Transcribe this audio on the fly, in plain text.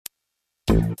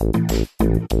Hello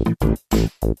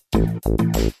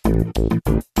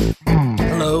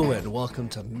and welcome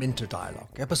to Minter Dialogue,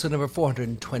 episode number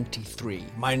 423.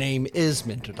 My name is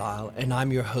Minter Dial and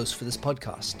I'm your host for this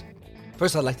podcast.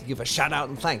 First, I'd like to give a shout out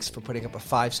and thanks for putting up a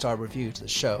 5-star review to the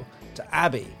show to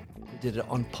Abby, who did it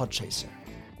on Podchaser.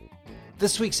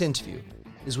 This week's interview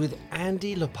is with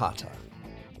Andy Lopata.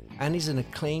 Andy's an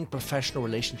acclaimed professional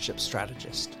relationship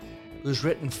strategist who's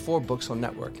written 4 books on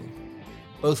networking.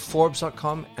 Both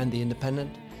Forbes.com and The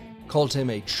Independent called him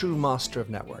a true master of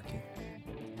networking.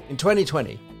 In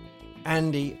 2020,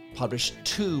 Andy published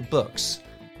 2 books,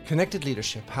 Connected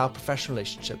Leadership, How Professional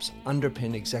Relationships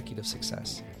Underpin Executive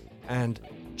Success, and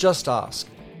Just Ask,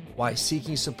 Why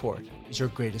Seeking Support is Your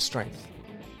Greatest Strength.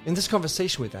 In this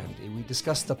conversation with Andy, we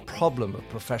discussed the problem of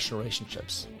professional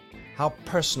relationships, how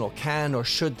personal can or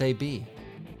should they be,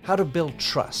 how to build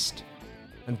trust,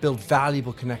 and build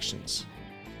valuable connections.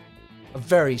 A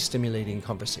very stimulating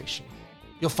conversation.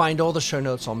 You'll find all the show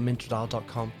notes on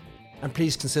minterdial.com, and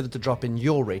please consider to drop in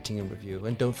your rating and review,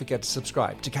 and don't forget to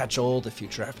subscribe to catch all the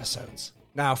future episodes.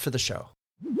 Now for the show.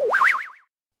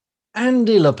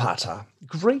 Andy Lopata,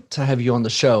 great to have you on the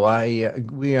show.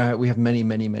 We have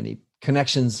many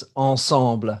connections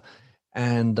ensemble,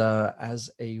 and as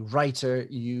a writer,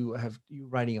 you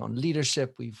writing on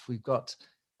leadership. We've got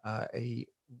a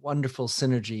wonderful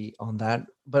synergy on that.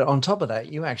 But on top of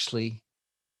that, you actually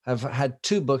have had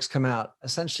 2 books come out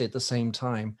essentially at the same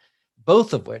time,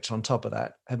 both of which, on top of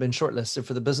that, have been shortlisted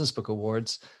for the Business Book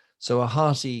Awards. So a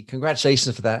hearty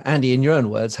congratulations for that. Andy, in your own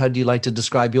words, how do you like to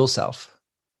describe yourself?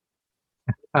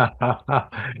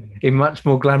 In much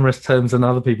more glamorous terms than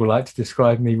other people like to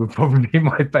describe me would probably be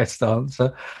my best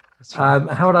answer.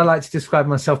 How would I like to describe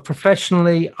myself?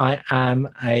 Professionally, I am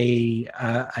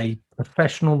a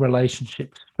professional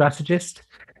relationship strategist.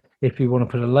 If you want to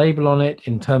put a label on it,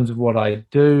 in terms of what I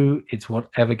do, it's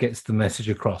whatever gets the message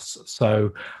across.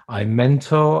 So I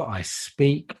mentor, I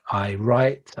speak, I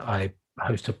write, I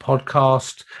host a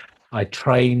podcast, I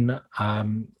train.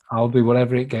 I'll do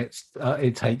whatever it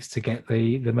takes to get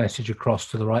the message across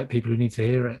to the right people who need to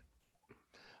hear it.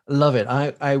 Love it.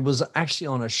 I was actually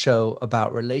on a show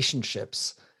about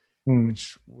relationships,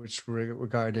 which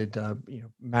regarded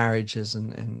marriages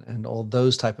and all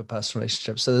those type of personal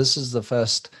relationships. So this is the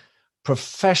first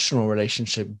professional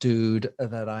relationship dude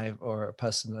or a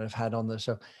person that I've had on the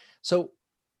show. So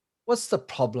what's the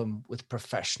problem with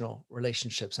professional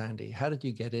relationships, Andy? How did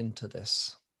you get into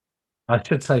this? I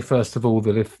should say, first of all,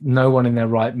 that if no one in their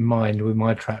right mind with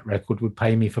my track record would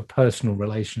pay me for personal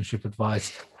relationship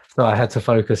advice, so I had to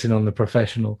focus in on the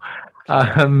professional.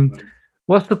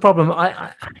 What's the problem?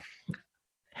 I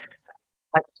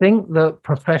think that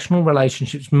professional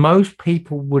relationships, most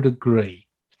people would agree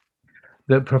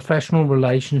that professional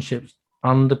relationships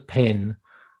underpin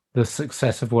the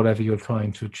success of whatever you're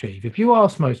trying to achieve. If you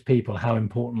ask most people how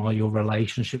important are your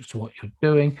relationships to what you're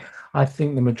doing, I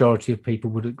think the majority of people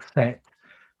would accept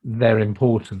they're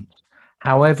important.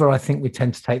 However, I think we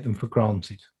tend to take them for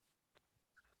granted.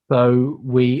 So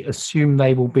we assume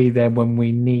they will be there when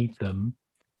we need them.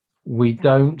 We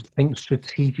don't think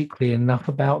strategically enough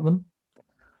about them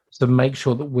to make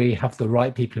sure that we have the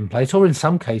right people in place, or in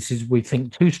some cases we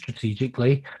think too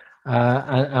strategically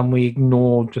and we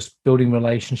ignore just building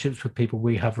relationships with people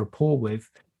we have rapport with.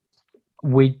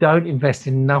 We don't invest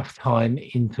enough time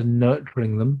into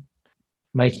nurturing them,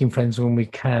 making friends when we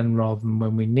can rather than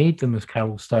when we need them, as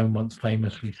Carol Stone once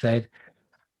famously said,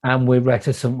 and we're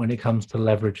reticent when it comes to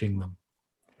leveraging them.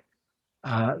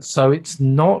 So it's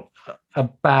not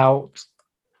about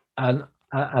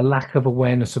a lack of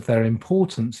awareness of their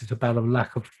importance. It's about a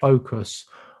lack of focus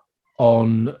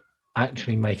on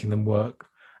actually making them work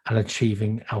and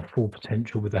achieving our full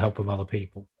potential with the help of other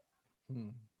people.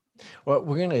 Well,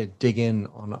 we're going to dig in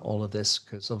on all of this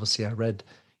because obviously I read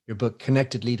your book,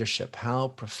 Connected Leadership, How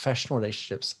Professional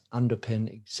Relationships Underpin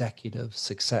Executive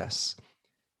Success.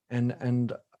 And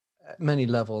at many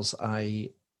levels, I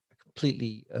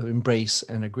completely embrace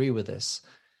and agree with this.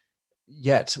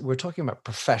 Yet we're talking about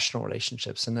professional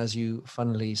relationships. And as you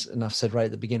funnily enough said right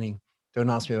at the beginning, don't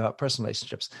ask me about personal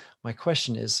relationships. My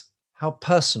question is, how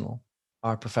personal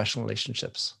are professional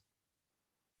relationships?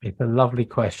 It's a lovely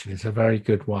question. It's a very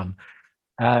good one.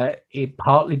 It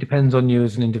partly depends on you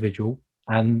as an individual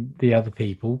and the other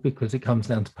people, because it comes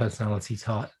down to personality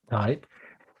type.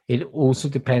 It also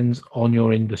depends on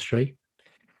your industry,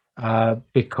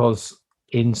 because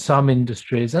in some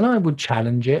industries, and I would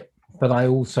challenge it, but I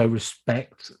also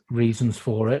respect reasons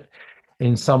for it.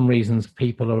 In some reasons,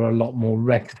 people are a lot more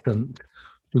reticent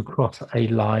to cross a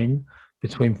line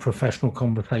between professional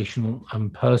conversation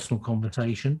and personal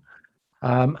conversation.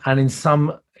 And in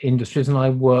some industries, and I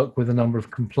work with a number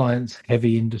of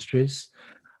compliance-heavy industries,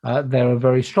 there are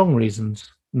very strong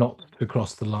reasons not to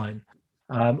cross the line.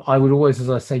 I would always, as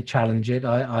I say, challenge it.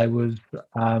 I was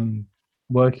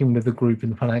working with a group in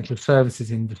the financial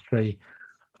services industry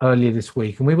earlier this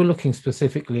week, and we were looking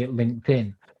specifically at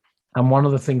LinkedIn. And one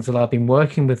of the things that I've been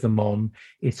working with them on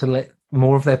is to let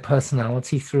more of their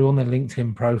personality through on their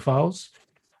LinkedIn profiles.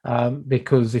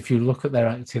 Because if you look at their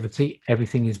activity,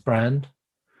 everything is brand,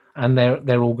 and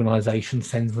their organization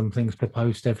sends them things to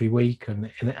post every week,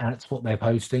 and that's what they're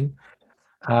posting.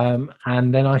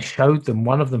 And then I showed them,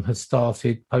 one of them has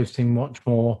started posting much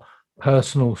more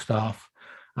personal stuff.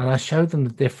 And I showed them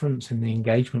the difference in the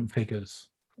engagement figures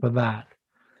for that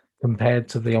compared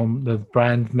to the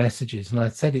brand messages. And I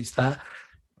said, it's that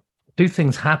two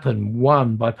things happen.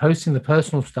 One, by posting the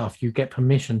personal stuff, you get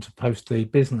permission to post the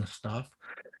business stuff.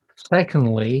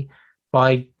 Secondly,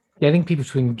 by getting people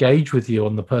to engage with you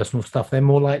on the personal stuff, they're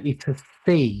more likely to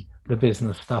see the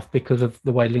business stuff because of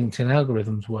the way LinkedIn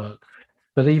algorithms work.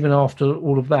 But even after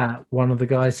all of that, one of the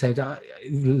guys said,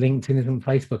 LinkedIn isn't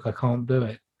Facebook, I can't do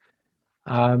it.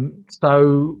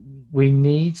 So we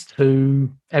need to,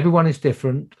 everyone is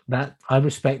different. That I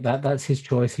respect that. That's his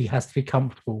choice. He has to be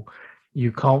comfortable.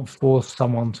 You can't force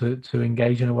someone to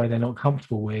engage in a way they're not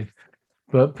comfortable with.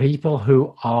 But people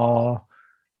who are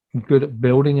good at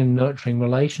building and nurturing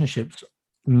relationships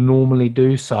normally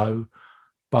do so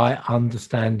by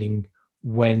understanding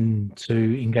when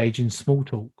to engage in small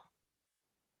talk.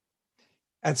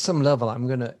 At some level, I'm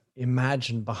going to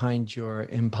imagine behind your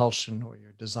impulsion or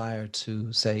your desire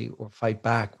to say or fight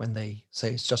back when they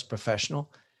say it's just professional.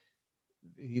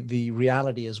 The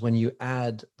reality is when you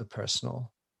add the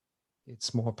personal,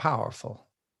 it's more powerful.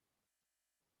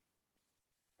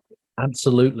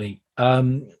 Absolutely.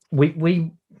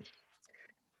 We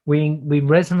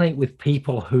resonate with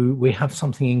people who we have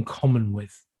something in common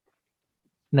with.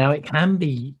 Now, it can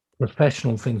be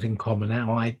professional things in common,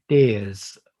 our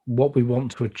ideas, what we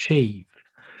want to achieve.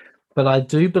 But I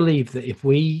do believe that if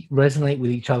we resonate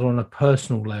with each other on a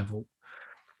personal level,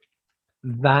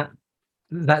 that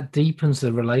deepens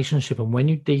the relationship. And when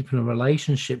you deepen a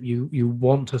relationship, you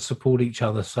want to support each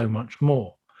other so much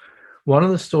more. One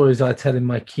of the stories I tell in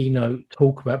my keynote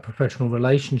talk about professional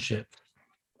relationships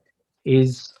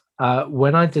is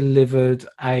when I delivered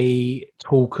a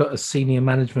talk at a senior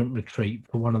management retreat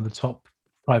for one of the top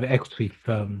private equity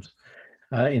firms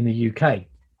in the UK.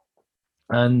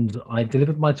 And I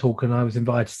delivered my talk and I was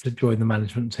invited to join the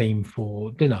management team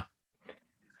for dinner.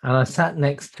 And I sat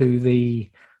next to the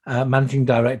managing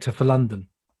director for London.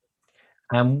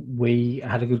 And we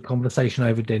had a good conversation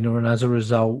over dinner. And as a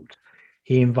result,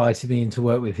 he invited me in to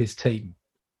work with his team.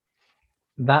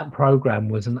 That program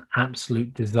was an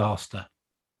absolute disaster.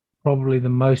 Probably the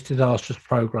most disastrous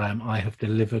program I have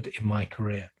delivered in my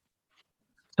career.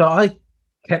 So I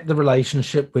kept the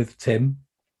relationship with Tim,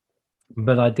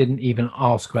 but I didn't even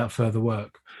ask about further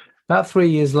work. About 3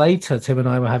 years later, Tim and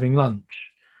I were having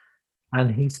lunch, and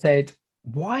he said,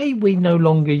 "Why are we no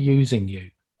longer using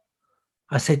you?"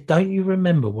 I said, "Don't you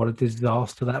remember what a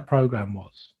disaster that program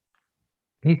was?"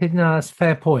 He said, "No, that's a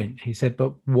fair point." He said,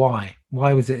 "But why?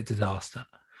 Why was it a disaster?"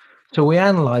 So we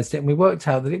analysed it and we worked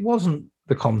out that it wasn't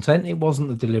the content, it wasn't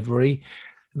the delivery.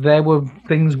 There were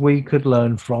things we could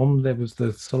learn from. There was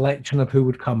the selection of who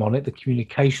would come on it, the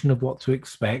communication of what to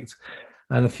expect,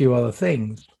 and a few other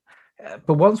things.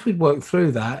 But once we'd worked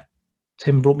through that,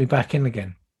 Tim brought me back in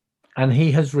again. And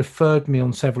he has referred me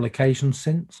on several occasions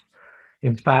since.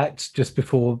 In fact, just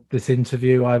before this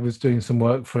interview, I was doing some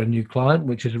work for a new client,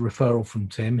 which is a referral from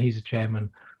Tim. He's a chairman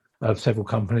of several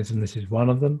companies, and this is one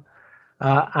of them.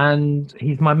 And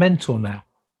he's my mentor now.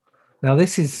 Now,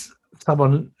 this is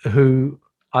someone who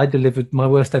I delivered my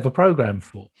worst ever program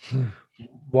for.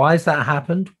 Why has that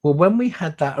happened? Well, when we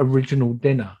had that original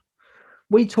dinner,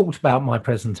 we talked about my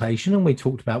presentation and we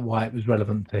talked about why it was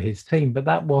relevant to his team, but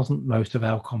that wasn't most of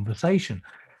our conversation.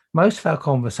 Most of our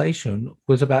conversation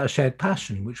was about a shared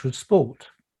passion, which was sport,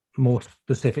 more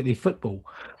specifically football.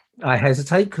 I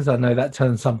hesitate because I know that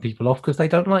turns some people off because they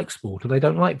don't like sport or they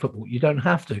don't like football. You don't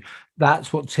have to.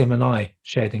 That's what Tim and I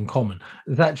shared in common.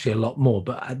 There's actually a lot more,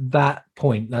 but at that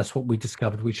point, that's what we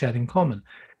discovered we shared in common.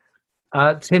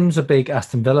 Tim's a big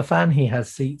Aston Villa fan. He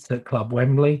has seats at Club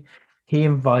Wembley. He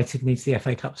invited me to the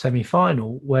FA Cup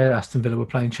semi-final where Aston Villa were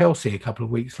playing Chelsea a couple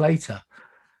of weeks later.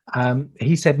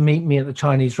 He said, "Meet me at the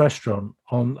Chinese restaurant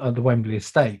on the Wembley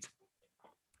estate."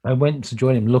 I went to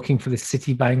join him looking for this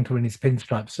City banker in his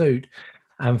pinstripe suit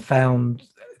and found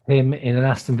him in an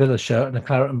Aston Villa shirt and a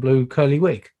claret and blue curly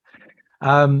wig.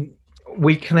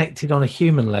 We connected on a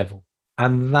human level.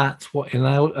 And that's what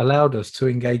allowed us to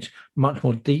engage much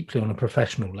more deeply on a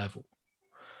professional level.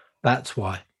 That's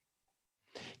why.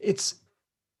 It's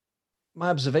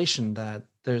my observation that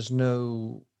there's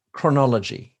no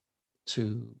chronology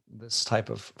to this type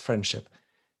of friendship.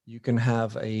 You can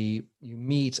you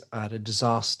meet at a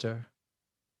disaster,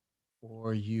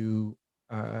 or you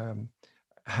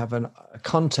have a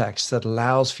context that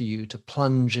allows for you to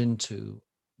plunge into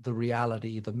the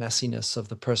reality, the messiness of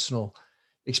the personal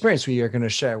experience, where you're going to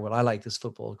share, well, I like this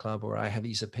football club, or I have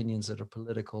these opinions that are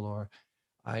political, or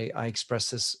I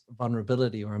express this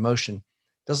vulnerability or emotion.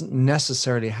 It doesn't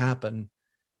necessarily happen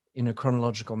in a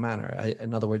chronological manner.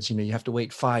 In other words, you have to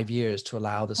wait 5 years to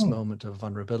allow this moment of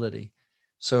vulnerability.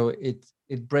 So it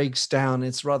breaks down.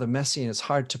 It's rather messy, and it's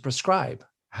hard to prescribe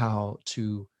how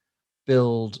to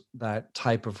build that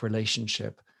type of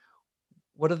relationship.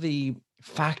 What are the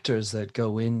factors that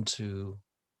go into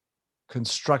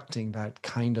constructing that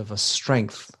kind of a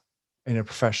strength in a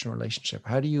professional relationship?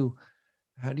 How do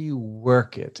you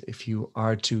work it if you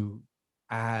are to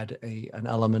add an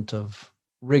element of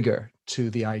rigor to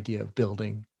the idea of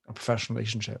building a professional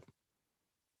relationship?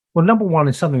 Well, number one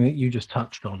is something that you just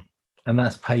touched on, and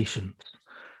that's patience.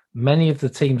 Many of the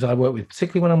teams I work with,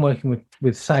 particularly when I'm working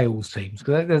with sales teams,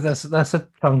 because that's a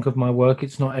chunk of my work.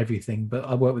 It's not everything, but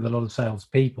I work with a lot of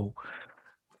salespeople.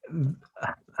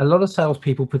 A lot of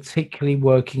salespeople, particularly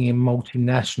working in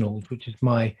multinationals, which is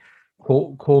my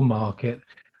core market,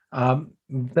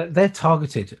 they're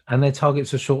targeted, and their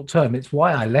targets are short term. It's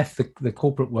why I left the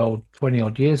corporate world 20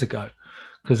 odd years ago,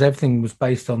 because everything was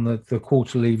based on the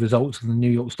quarterly results of the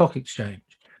New York Stock Exchange.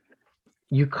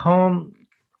 You can't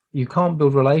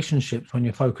build relationships when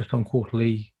you're focused on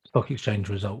quarterly stock exchange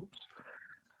results.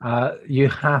 You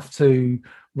have to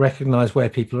recognize where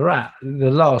people are at. The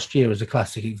last year is a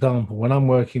classic example. When I'm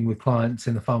working with clients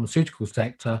in the pharmaceutical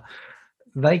sector,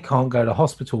 they can't go to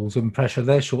hospitals and pressure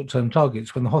their short-term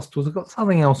targets when the hospitals have got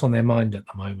something else on their mind at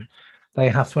the moment. They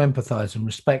have to empathize and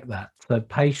respect that. So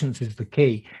patience is the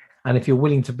key. And if you're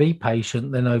willing to be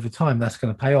patient, then over time that's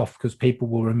going to pay off, because people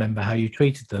will remember how you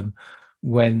treated them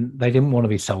when they didn't want to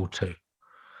be sold to.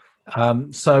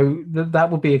 So that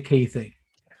would be a key thing.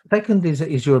 Second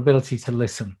is your ability to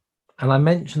listen. And I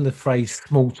mentioned the phrase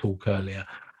small talk earlier,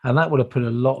 and that would have put a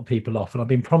lot of people off. And I've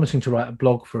been promising to write a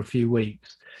blog for a few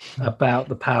weeks about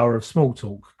the power of small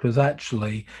talk, because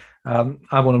actually I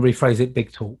want to rephrase it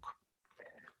big talk,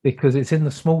 because it's in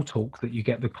the small talk that you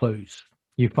get the clues.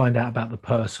 You find out about the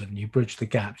person, you bridge the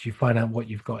gaps, you find out what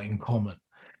you've got in common.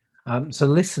 So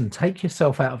listen, take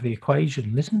yourself out of the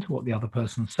equation, listen to what the other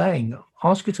person's saying,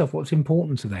 ask yourself what's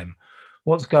important to them,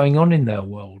 what's going on in their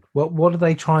world, what are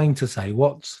they trying to say,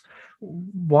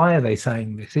 why are they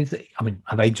saying this?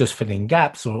 Are they just filling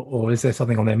gaps, or is there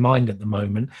something on their mind at the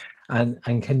moment?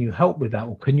 And can you help with that,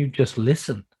 or can you just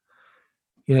listen?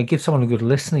 Give someone a good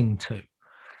listening to.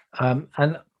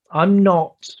 And I'm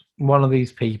not one of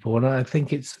these people, and I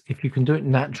think if you can do it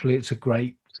naturally, it's a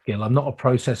great skill. I'm not a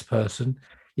process person,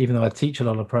 even though I teach a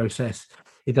lot of process.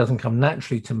 It doesn't come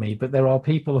naturally to me, but there are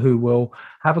people who will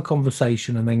have a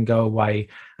conversation and then go away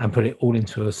and put it all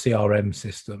into a CRM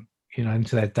system,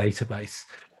 into their database.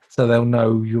 So they'll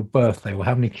know your birthday or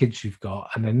how many kids you've got.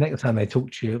 And then next time they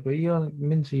talk to you, but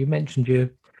Minty, you mentioned your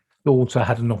daughter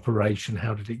had an operation.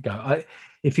 How did it go?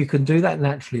 If you can do that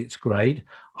naturally, it's great.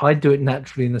 I do it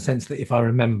naturally in the sense that if I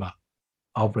remember,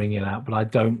 I'll bring it out, but I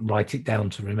don't write it down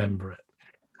to remember it.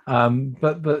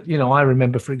 But I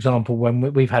remember, for example, when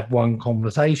we've had one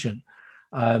conversation,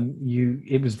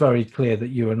 it was very clear that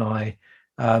you and I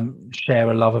share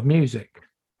a love of music.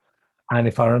 And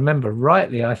if I remember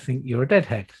rightly, I think you're a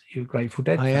Deadhead. You're a Grateful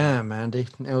Dead I fan. am, Andy.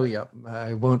 Oh, yeah.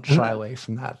 I won't shy away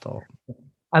from that thought.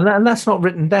 And that's not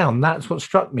written down. That's what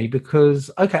struck me, because,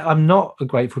 okay, I'm not a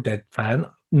Grateful Dead fan,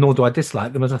 nor do I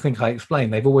dislike them, as I think I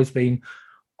explained. They've always been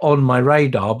on my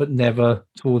radar, but never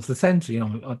towards the center.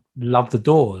 I love the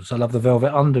Doors. I love the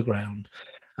Velvet Underground,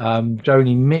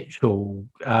 Joni Mitchell,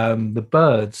 the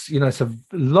Byrds. It's a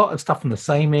lot of stuff from the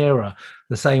same era,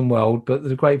 the same world, but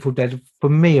the Grateful Dead, for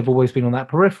me, have always been on that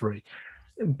periphery.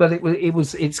 But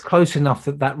it's close enough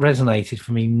that resonated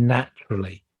for me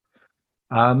naturally.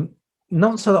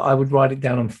 Not so that I would write it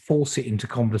down and force it into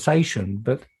conversation,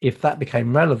 but if that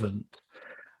became relevant,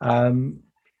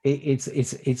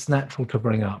 it's natural to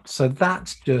bring up. So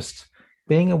that's just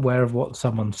being aware of what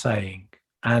someone's saying,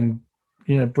 and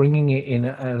bringing it in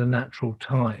at a natural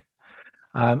time,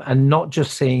 and not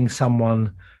just seeing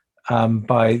someone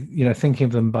by thinking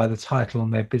of them by the title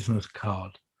on their business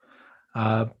card,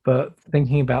 but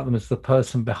thinking about them as the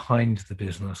person behind the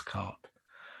business card.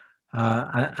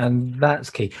 And that's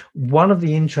key. One of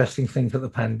the interesting things that the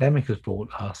pandemic has brought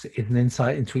us is an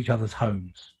insight into each other's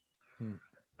homes. Hmm.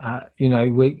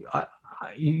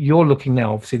 You're looking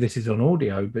now, obviously this is on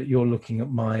audio, but you're looking at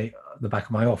the back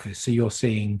of my office. So you're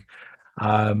seeing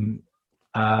um,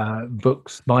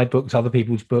 books, my books, other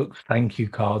people's books, thank you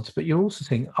cards, but you're also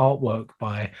seeing artwork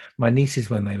by my nieces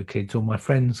when they were kids or my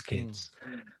friends' Hmm. kids.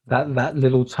 Right. That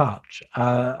little touch.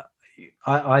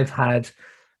 I've had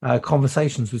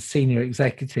conversations with senior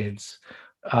executives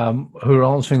who are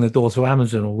answering the door to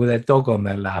Amazon or with their dog on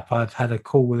their lap. I've had a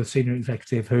call with a senior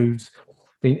executive who's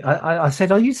been. I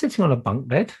said, "Are you sitting on a bunk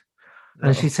bed?"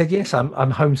 And she Uh-oh. said, "Yes, I'm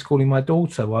homeschooling my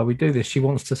daughter while we do this. She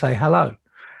wants to say hello."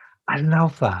 I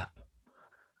love that,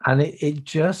 and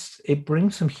it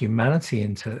brings some humanity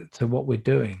into what we're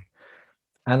doing.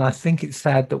 And I think it's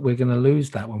sad that we're going to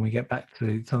lose that when we get back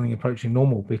to something approaching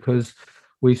normal, because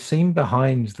we've seen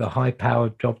behind the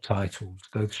high-powered job titles,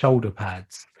 the shoulder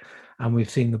pads, and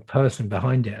we've seen the person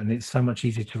behind it, and it's so much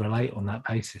easier to relate on that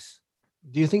basis.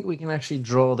 Do you think we can actually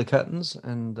draw the curtains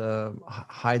and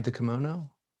hide the kimono?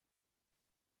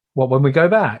 Well, when we go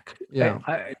back, Yeah.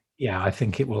 yeah, I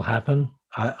think it will happen.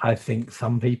 I think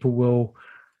some people will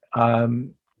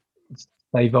um,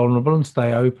 stay vulnerable and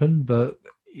stay open, but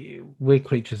we're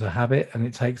creatures of habit, and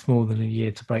it takes more than a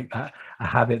year to break a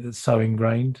habit that's so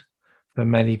ingrained for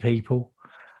many people.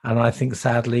 And I think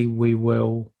sadly we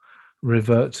will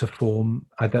revert to form.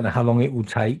 I don't know how long it will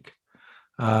take,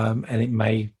 and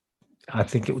I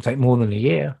think it will take more than a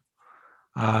year.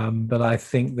 But I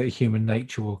think that human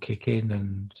nature will kick in,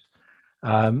 and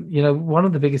one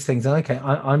of the biggest things. Okay,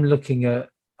 I'm looking at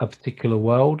a particular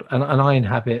world, and I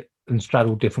inhabit and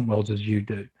straddle different worlds as you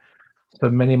do. So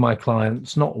many of my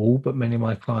clients, not all, but many of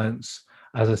my clients,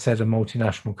 as I said, are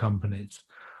multinational companies.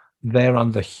 They're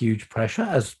under huge pressure,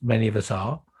 as many of us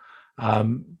are,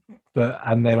 um,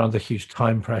 and they're under huge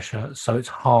time pressure. So it's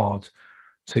hard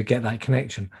to get that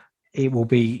connection. It will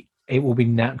be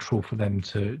natural for them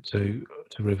to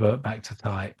revert back to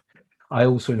type. I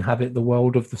also inhabit the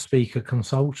world of the speaker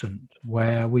consultant,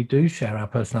 where we do share our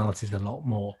personalities a lot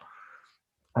more.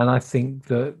 And I think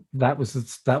that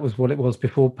was what it was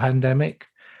before pandemic,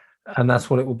 and that's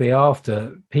what it will be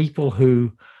after. People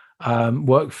who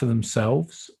work for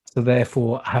themselves, so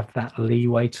therefore have that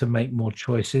leeway to make more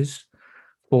choices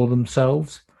for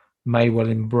themselves, may well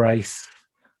embrace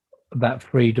that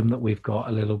freedom that we've got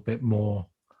a little bit more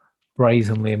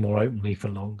brazenly and more openly for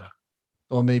longer.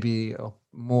 Or maybe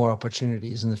more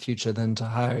opportunities in the future than to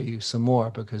hire you some more,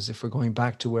 because if we're going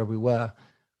back to where we were,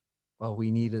 well,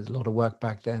 we needed a lot of work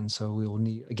back then, so we will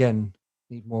need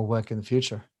more work in the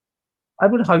future. I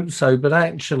would hope so, but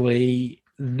actually,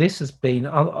 this has been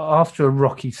after a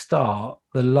rocky start.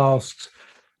 The last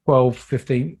 12,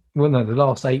 15, well, no, the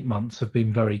last 8 months have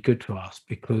been very good for us,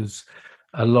 because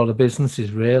a lot of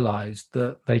businesses realized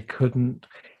that they couldn't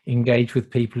engage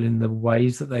with people in the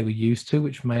ways that they were used to,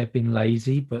 which may have been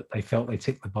lazy, but they felt they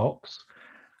ticked the box.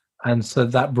 And so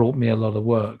that brought me a lot of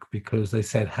work, because they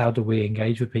said, how do we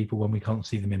engage with people when we can't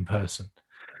see them in person?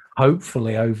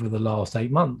 Hopefully over the last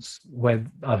 8 months, where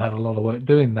I've had a lot of work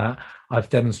doing that, I've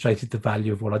demonstrated the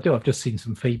value of what I do. I've just seen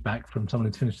some feedback from someone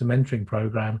who's finished the mentoring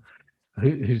program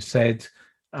who said,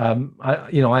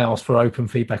 I asked for open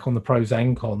feedback on the pros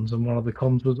and cons, and one of the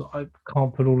cons was I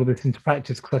can't put all of this into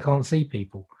practice because I can't see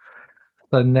people.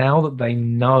 So now that they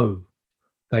know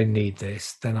they need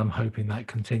this, then I'm hoping that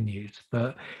continues.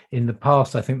 But in the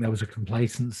past, I think there was a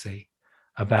complacency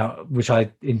about, which I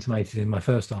intimated in my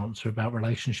first answer, about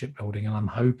relationship building, and I'm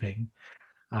hoping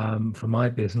for my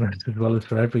business as well as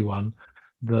for everyone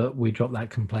that we drop that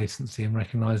complacency and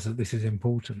recognize that this is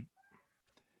important.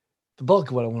 The bulk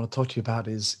of what I want to talk to you about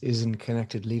is in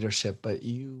connected leadership, but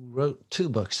you wrote two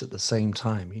books at the same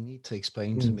time. You need to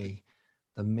explain to Mm. me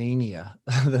the mania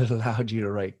that allowed you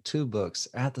to write two books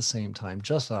at the same time,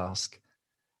 Just Ask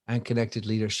and Connected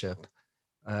Leadership.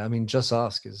 I mean, Just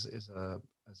Ask is a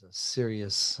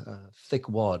serious, thick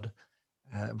wad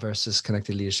versus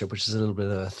Connected Leadership, which is a little bit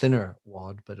of a thinner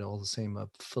wad, but all the same, a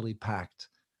fully packed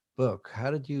book. How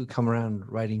did you come around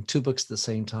writing two books at the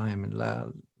same time? And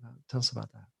tell us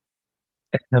about that.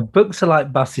 Now, books are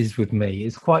like buses with me.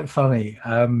 It's quite funny.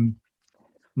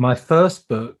 My first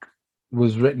book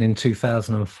was written in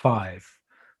 2005.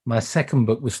 My second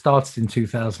book was started in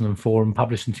 2004 and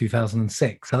published in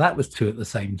 2006. So that was two at the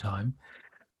same time.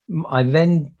 I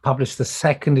then published the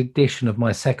second edition of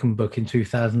my second book in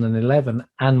 2011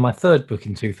 and my third book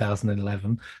in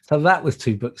 2011. So that was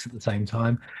two books at the same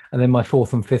time. And then my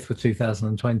fourth and fifth were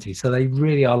 2020. So they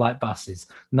really are like buses,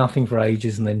 nothing for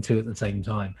ages and then two at the same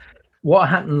time. What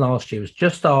happened last year was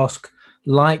Just Ask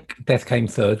like Death Came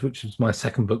Third, which was my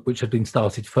second book, which had been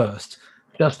started first.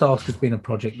 Just Ask has been a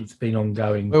project that's been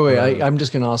ongoing. Wait, I'm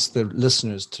just going to ask the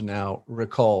listeners to now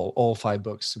recall all 5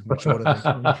 books. Which order they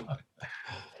came in.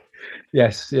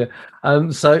 Yes, yeah.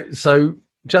 So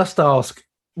Just Ask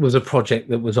was a project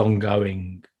that was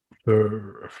ongoing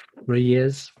for 3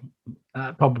 years,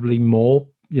 probably more,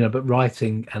 but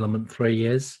writing element 3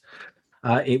 years.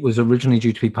 It was originally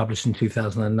due to be published in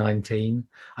 2019.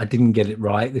 I didn't get it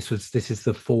right. This is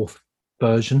the 4th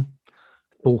version,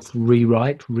 4th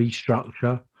rewrite,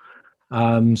 restructure.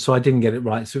 So I didn't get it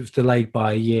right. So it was delayed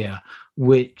by a year,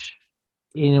 which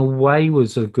in a way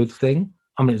was a good thing.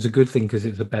 I mean, it's a good thing because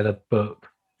it's a better book.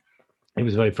 It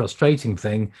was a very frustrating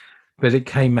thing, but it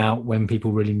came out when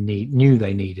people really knew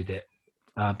they needed it,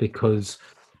 because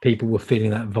people were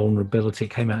feeling that vulnerability.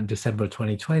 It came out in December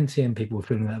 2020, and people were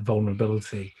feeling that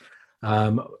vulnerability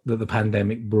that the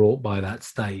pandemic brought by that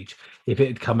stage. If it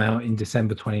had come out in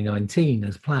December 2019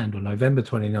 as planned, or November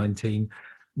 2019,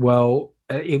 well,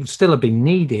 it would still have been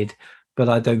needed, but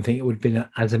I don't think it would have been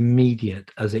as immediate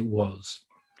as it was.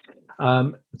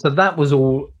 So that was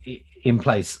all in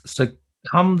place. So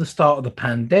come the start of the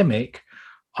pandemic,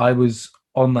 I was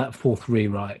on that 4th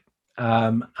rewrite.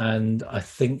 And I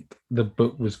think the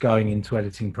book was going into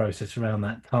editing process around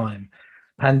that time.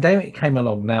 Pandemic came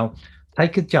along. Now,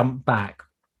 take a jump back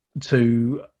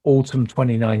to autumn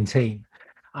 2019.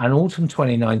 And autumn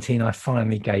 2019, I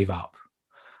finally gave up.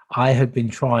 I had been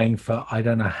trying for I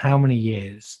don't know how many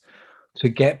years to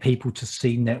get people to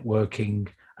see networking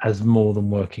as more than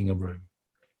working a room.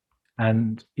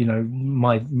 And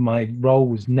my role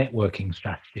was networking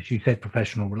strategist. You said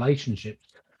professional relationships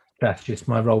strategist.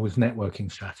 My role was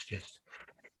networking strategist.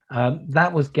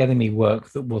 That was getting me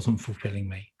work that wasn't fulfilling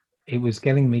me. It was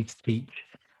getting me to teach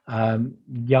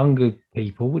younger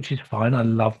people, which is fine. I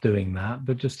love doing that,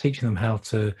 but just teaching them how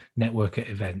to network at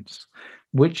events,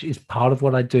 which is part of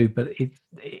what I do, but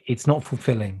it's not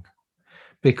fulfilling,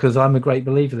 because I'm a great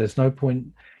believer. There's no point,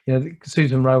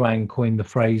 Susan Rowan coined the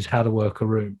phrase "how to work a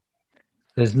room."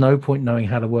 There's no point knowing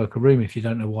how to work a room if you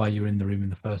don't know why you're in the room in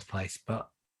the first place. But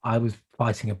I was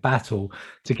fighting a battle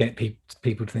to get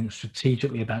people to think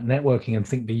strategically about networking and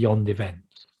think beyond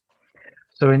events.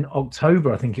 So in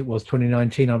October, I think it was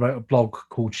 2019, I wrote a blog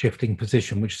called Shifting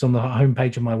Position, which is on the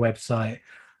homepage of my website,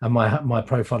 and my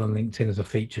profile on LinkedIn as a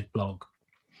featured blog.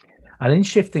 And in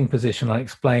Shifting Position, I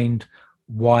explained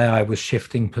why I was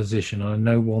shifting position. I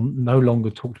no longer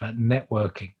talked about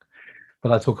networking,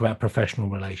 but I talk about professional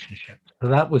relationships. So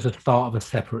that was the start of a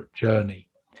separate journey.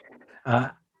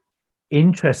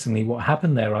 Interestingly, what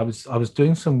happened there, I was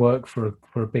doing some work for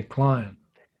a big client,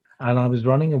 and I was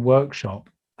running a workshop,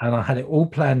 and I had it all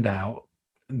planned out.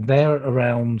 There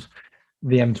around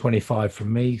the M25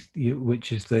 from me,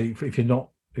 which is if you're not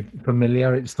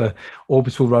familiar, it's the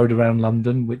orbital road around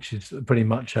London, which is pretty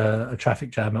much a traffic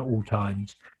jam at all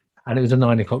times. And it was a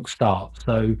 9 o'clock start.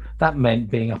 So that meant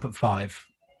being up at 5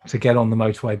 to get on the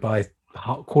motorway by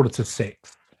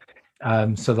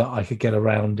 5:45, so that I could get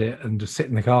around it and just sit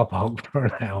in the car park for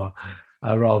an hour,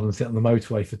 rather than sit on the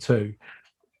motorway for 2.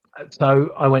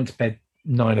 So I went to bed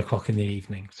 9 o'clock in the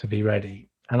evening to be ready,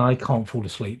 and I can't fall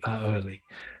asleep that early.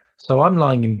 So I'm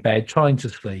lying in bed trying to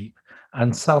sleep,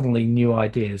 and suddenly new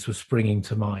ideas were springing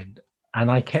to mind. And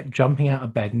I kept jumping out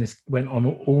of bed, and this went on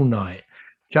all night,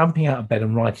 jumping out of bed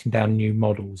and writing down new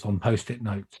models on Post-it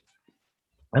notes.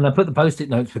 And I put the Post-it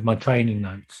notes with my training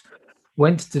notes,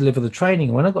 went to deliver the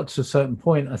training. When I got to a certain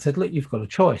point, I said, look, you've got a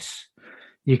choice.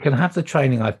 You can have the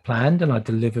training I've planned and I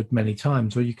delivered many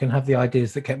times, or you can have the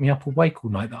ideas that kept me up awake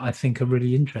all night that I think are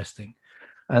really interesting.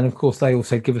 And of course, they all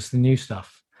said, give us the new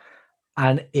stuff.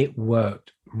 And it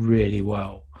worked really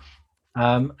well.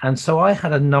 And so I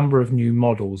had a number of new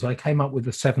models. I came up with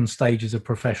the 7 stages of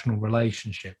professional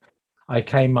relationship. I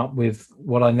came up with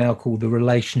what I now call the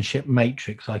relationship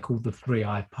matrix. I called the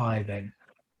 3-eye pie then,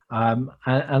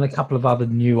 and a couple of other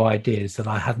new ideas that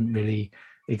I hadn't really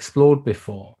explored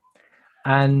before.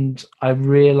 And I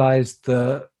realized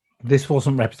that this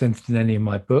wasn't represented in any of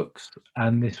my books,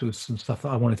 and this was some stuff that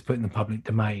I wanted to put in the public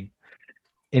domain.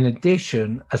 In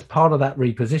addition, as part of that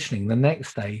repositioning, the next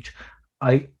stage,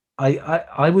 I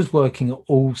was working at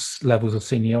all levels of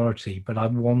seniority, but I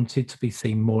wanted to be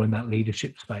seen more in that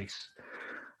leadership space,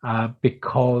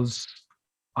 because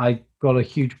I got a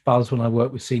huge buzz when I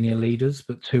worked with senior leaders,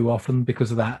 but too often,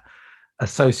 because of that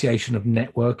association of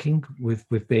networking with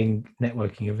being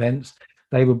networking events,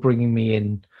 they were bringing me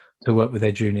in to work with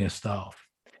their junior staff.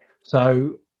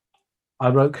 So I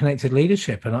wrote Connected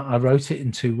Leadership, and I wrote it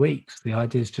in 2 weeks. The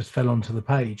ideas just fell onto the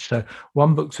page. So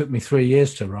one book took me 3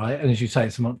 years to write. And as you say,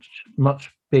 it's a much, much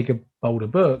bigger, bolder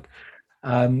book.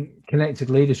 Connected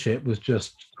Leadership was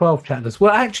just 12 chapters.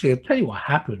 Well, actually, I'll tell you what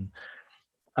happened.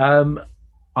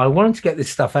 I wanted to get this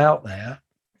stuff out there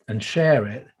and share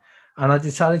it, and I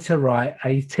decided to write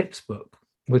a tips book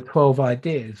with 12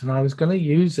 ideas, and I was going to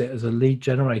use it as a lead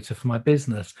generator for my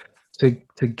business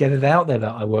to get it out there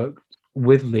that I work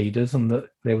with leaders and that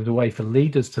there was a way for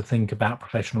leaders to think about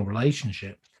professional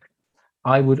relationships.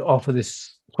 I would offer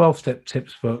this 12-step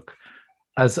tips book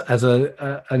as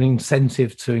an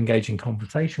incentive to engage in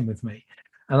conversation with me.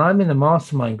 And I'm in a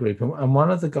mastermind group, and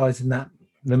one of the guys in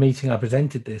the meeting I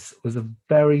presented this was a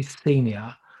very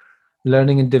senior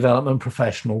learning and development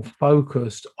professional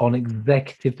focused on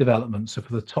executive development. So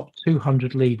for the top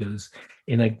 200 leaders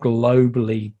in a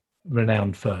globally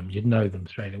renowned firm, you'd know them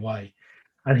straight away.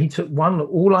 And he took one look.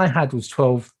 All I had was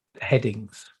 12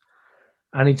 headings.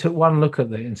 And he took one look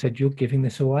at it and said, "You're giving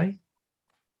this away?"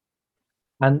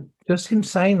 And just him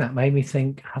saying that made me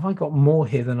think, have I got more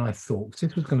here than I thought? Because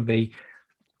this was going to be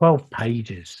 12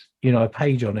 pages, a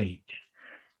page on each.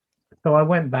 So I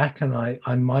went back and I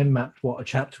mind mapped what a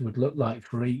chapter would look like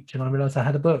for each. And I realized I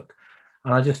had a book.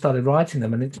 And I just started writing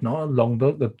them. And it's not a long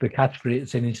book. The category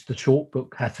it's in is the short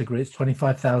book category. It's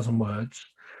 25,000 words.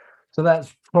 So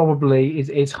that's probably,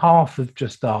 it's half of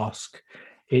Just Ask.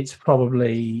 It's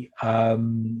probably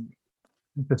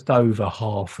just over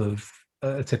half of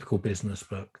a typical business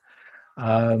book,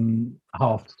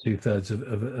 half to 2/3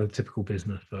 of a typical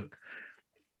business book.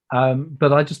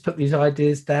 But I just put these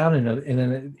ideas down in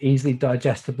an easily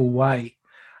digestible way,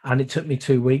 and it took me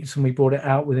 2 weeks, and we brought it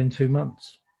out within 2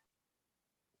 months.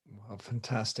 Wow,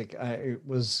 fantastic! I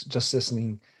was just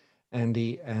listening,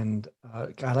 Andy, and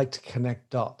I like to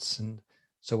connect dots. And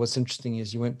so, what's interesting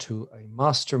is you went to a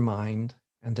mastermind,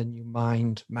 and then you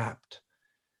mind mapped.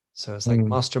 So it's like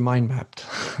mastermind mapped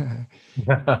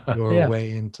your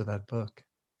way into that book.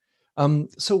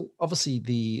 So obviously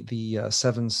the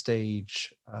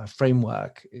 7-stage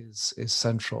framework is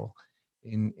central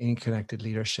in connected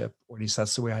leadership, or at least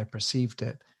that's the way I perceived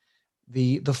it.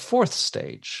 The 4th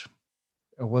stage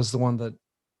was the one that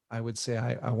I would say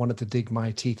I wanted to dig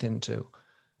my teeth into,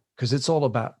 because it's all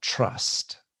about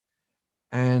trust.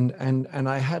 And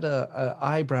I had a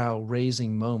eyebrow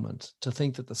raising moment to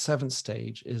think that the 7th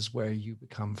stage is where you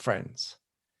become friends,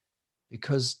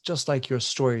 because just like your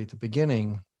story at the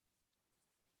beginning,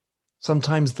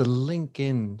 sometimes the link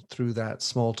in through that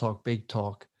small talk, big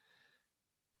talk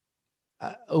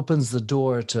opens the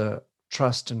door to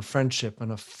trust and friendship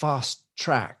on a fast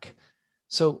track.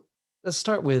 So let's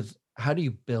start with, how do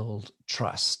you build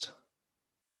trust?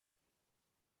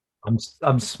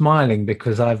 I'm smiling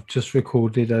because I've just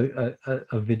recorded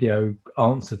a video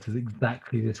answer to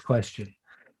exactly this question.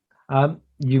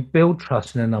 You build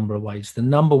trust in a number of ways. The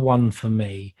number one for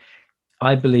me,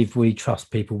 I believe we trust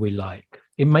people we like.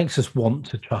 It makes us want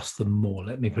to trust them more.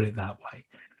 Let me put it that way.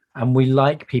 And we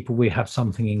like people we have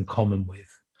something in common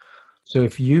with. So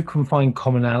if you can find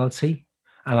commonality,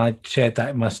 and I shared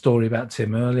that in my story about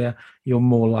Tim earlier, you're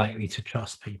more likely to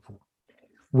trust people.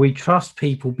 We trust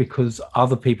people because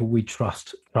other people we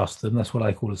trust them. That's what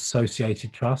I call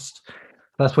associated trust.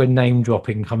 That's where name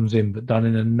dropping comes in, but done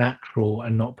in a natural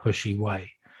and not pushy way.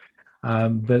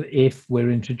 But if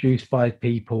we're introduced by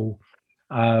people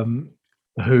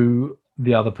who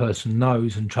the other person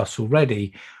knows and trusts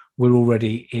already, we're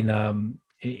already in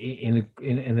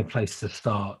a place to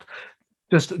start.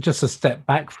 Just a step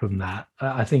back from that,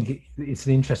 I think it's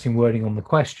an interesting wording on the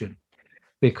question,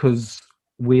 because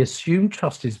we assume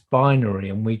trust is binary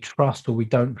and we trust or we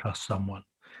don't trust someone.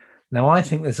 Now, I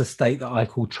think there's a state that I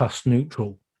call trust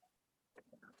neutral.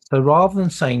 So rather than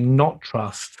saying not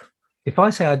trust, if I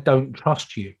say I don't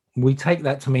trust you, we take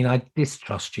that to mean I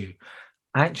distrust you.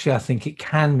 Actually, I think it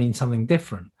can mean something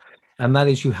different. And that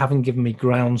is, you haven't given me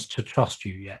grounds to trust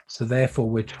you yet. So therefore,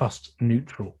 we're trust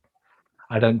neutral.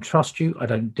 I don't trust you. I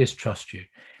don't distrust you.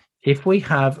 If we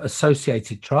have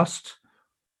associated trust,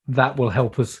 that will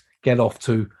help us get off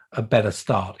to a better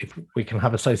start. If we can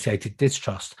have associated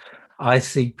distrust, I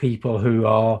see people who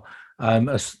are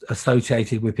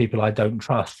associated with people I don't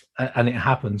trust, and it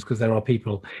happens because there are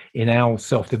people in our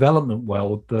self-development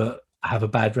world that have a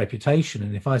bad reputation,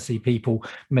 and if I see people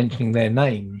mentioning their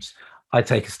names, I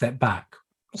take a step back.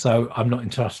 So I'm not in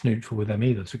trust neutral with them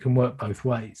either. So it can work both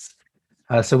ways.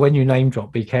 So when you name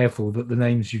drop, be careful that the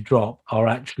names you drop are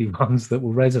actually ones that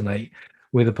will resonate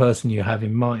with the person you have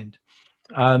in mind.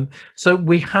 So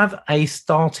we have a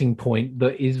starting point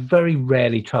that is very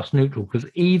rarely trust neutral, because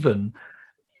even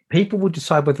people will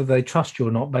decide whether they trust you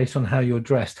or not based on how you're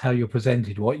dressed, how you're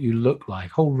presented, what you look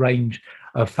like, a whole range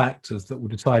of factors that will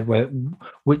decide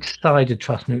which side of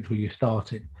trust neutral you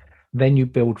start in. Then you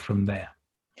build from there.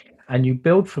 And you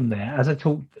build from there, as I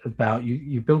talked about,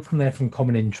 you build from there from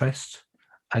common interests,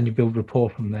 and you build rapport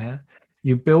from there.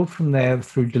 You build from there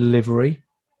through delivery,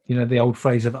 the old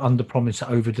phrase of under promise,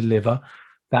 over deliver.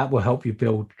 That will help you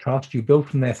build trust. You build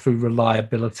from there through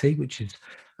reliability, which is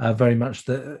very much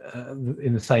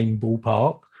in the same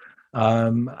ballpark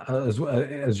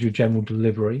as your general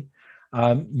delivery.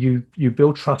 You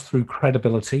build trust through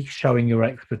credibility, showing your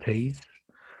expertise.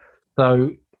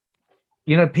 So,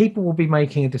 people will be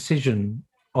making a decision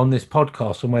on this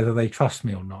podcast on whether they trust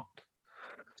me or not.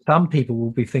 Some people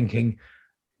will be thinking,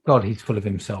 God, he's full of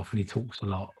himself and he talks a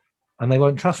lot, and they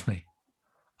won't trust me.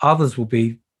 Others will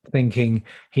be thinking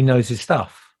he knows his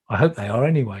stuff. I hope they are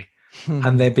anyway.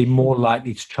 And they'd be more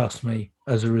likely to trust me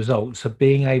as a result. So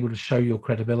being able to show your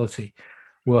credibility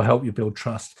will help you build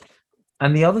trust.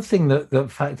 And the other thing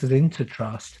that factors into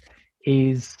trust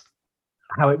is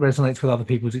how it resonates with other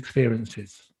people's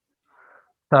experiences.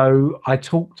 So I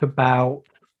talked about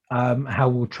how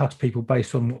we'll trust people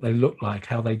based on what they look like,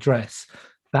 how they dress.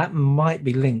 That might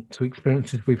be linked to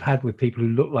experiences we've had with people who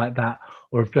look like that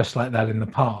or have dressed like that in the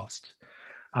past.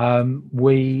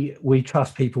 We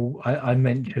trust people. I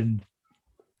mentioned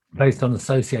based on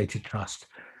associated trust.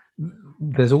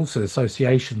 There's also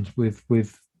associations with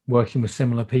working with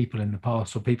similar people in the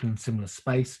past, or people in similar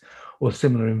space or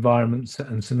similar environments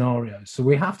and scenarios. So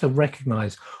we have to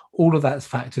recognize all of that's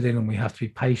factored in, and we have to be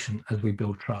patient as we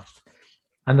build trust.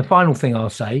 And the final thing I'll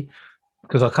say,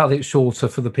 because I cut it shorter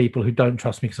for the people who don't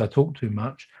trust me because I talk too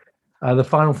much, the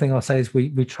final thing I'll say is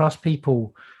we trust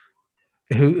people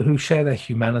who share their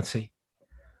humanity.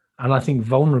 And I think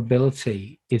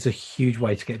vulnerability is a huge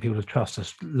way to get people to trust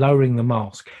us. Lowering the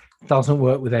mask doesn't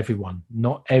work with everyone.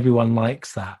 Not everyone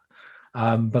likes that.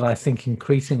 But I think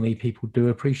increasingly people do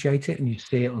appreciate it, and you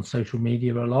see it on social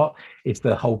media a lot. It's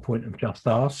the whole point of Just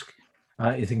Ask,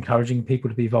 is encouraging people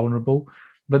to be vulnerable.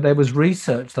 But there was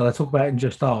research that I talk about in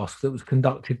Just Ask that was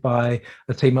conducted by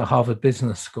a team at Harvard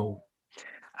Business School.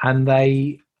 And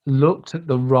they looked at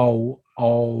the role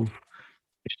of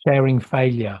sharing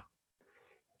failure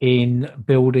in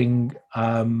building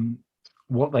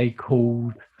what they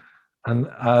called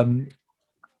benign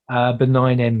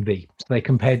envy. So they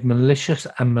compared malicious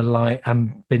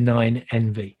and benign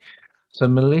envy. So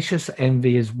malicious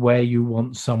envy is where you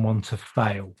want someone to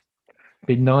fail.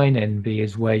 Benign envy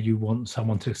is where you want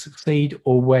someone to succeed,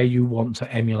 or where you want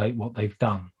to emulate what they've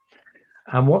done.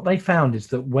 And what they found is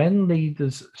that when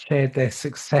leaders shared their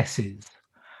successes,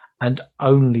 and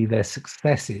only their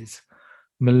successes,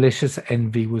 malicious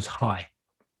envy was high.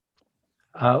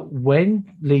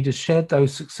 When leaders shared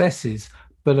those successes,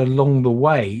 but along the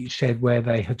way shared where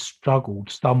they had struggled,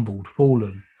 stumbled,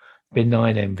 fallen,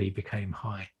 benign envy became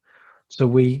high. So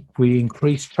we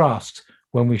increase trust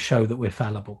when we show that we're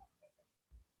fallible.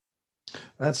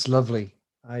 That's lovely.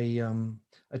 I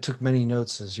took many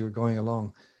notes as you were going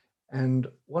along, and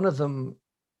one of them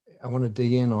I want to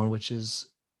dig in on, which is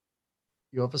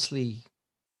you obviously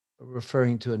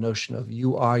referring to a notion of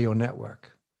you are your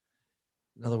network.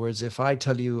 In other words, if I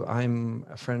tell you I'm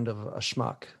a friend of a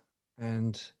schmuck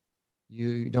and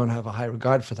you don't have a high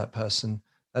regard for that person,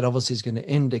 that obviously is going to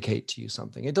indicate to you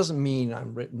something. It doesn't mean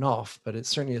I'm written off, but it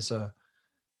certainly is an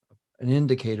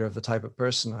indicator of the type of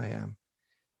person I am.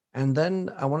 And then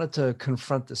I wanted to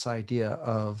confront this idea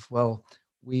of, well,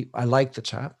 I like the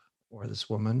chap or this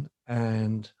woman,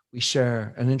 and we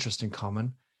share an interest in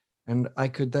common. And I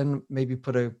could then maybe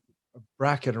put a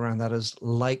bracket around that as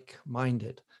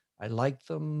like-minded. I like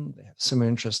them, they have similar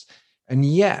interests. And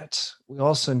yet we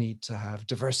also need to have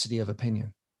diversity of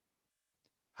opinion.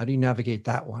 How do you navigate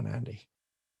that one, Andy?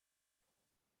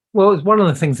 Well, it's one of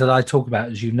the things that I talk about,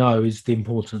 as you know, is the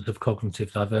importance of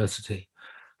cognitive diversity.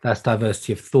 That's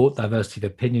diversity of thought, diversity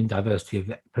of opinion, diversity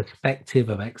of perspective,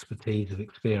 of expertise, of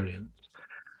experience.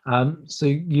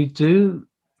 So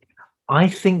I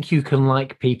think you can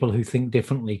like people who think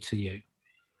differently to you.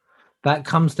 That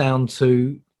comes down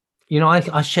to,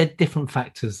 I shared different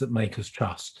factors that make us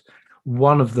trust.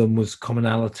 One of them was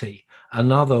commonality.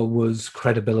 Another was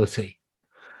credibility.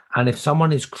 And if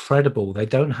someone is credible, they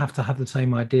don't have to have the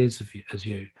same ideas as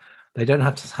you. They don't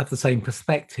have to have the same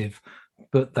perspective,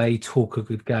 but they talk a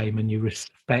good game and you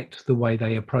respect the way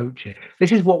they approach it.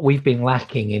 This is what we've been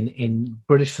lacking in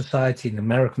British society, in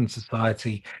American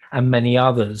society, and many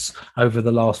others over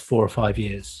the last 4 or 5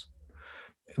 years,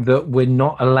 that we're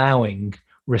not allowing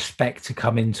respect to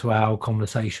come into our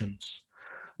conversations,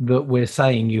 that we're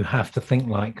saying you have to think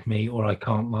like me or I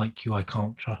can't like you, I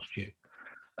can't trust you.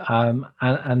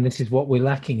 And this is what we're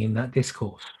lacking in that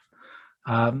discourse.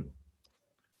 Um,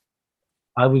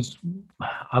 I was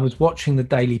watching the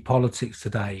daily politics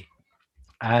today,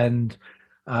 and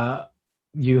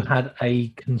you had a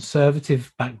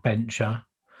Conservative backbencher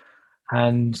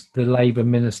and the Labour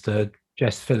minister,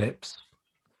 Jess Phillips,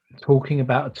 talking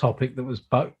about a topic that was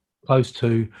close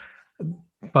to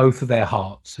both of their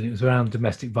hearts, and it was around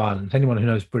domestic violence. Anyone who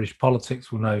knows British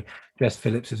politics will know Jess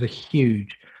Phillips is a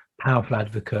huge, powerful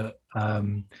advocate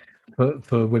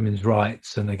for women's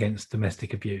rights and against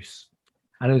domestic abuse.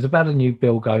 And it was about a new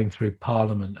bill going through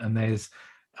Parliament. And there's,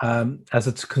 as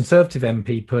a Conservative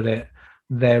MP put it,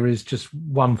 there is just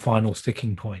one final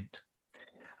sticking point.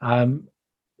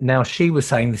 Now, she was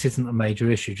saying this isn't a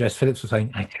major issue. Jess Phillips was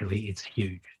saying, actually, it's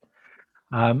huge.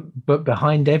 But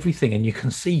behind everything, and you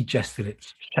can see Jess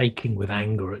Phillips shaking with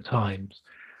anger at times,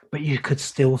 but you could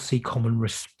still see common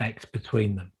respect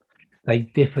between them. They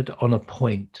differed on a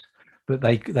point, but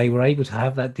they were able to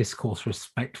have that discourse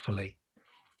respectfully.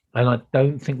 And I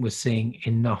don't think we're seeing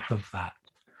enough of that.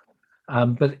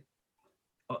 But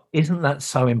isn't that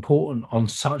so important on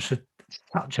such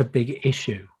a big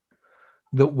issue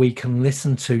that we can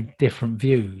listen to different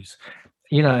views?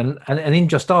 You know, and in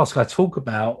Just Ask, I talk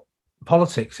about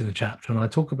politics in the chapter, and I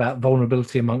talk about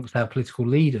vulnerability amongst our political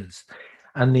leaders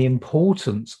and the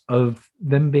importance of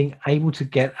them being able to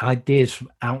get ideas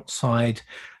from outside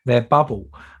their bubble.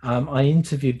 I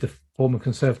interviewed the former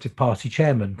Conservative Party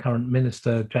chairman, current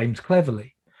Minister James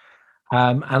Cleverly,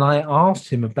 and I asked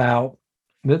him about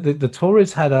the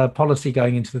Tories had a policy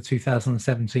going into the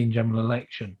 2017 general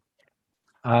election,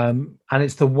 and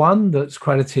it's the one that's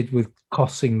credited with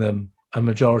costing them a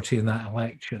majority in that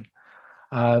election.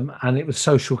 And it was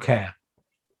social care.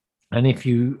 And if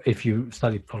you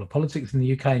studied politics in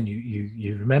the UK and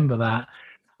you remember that,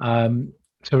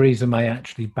 Theresa May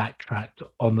actually backtracked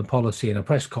on the policy in a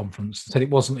press conference, said it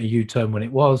wasn't a U-turn when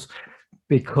it was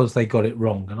because they got it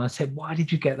wrong. And I said, why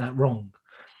did you get that wrong?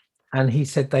 And he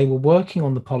said they were working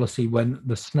on the policy when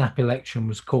the snap election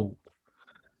was called.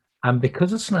 And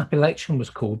because a snap election was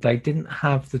called, they didn't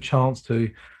have the chance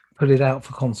to put it out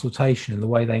for consultation in the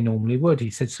way they normally would. He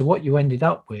said, so what you ended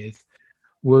up with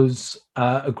was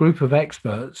a group of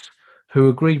experts who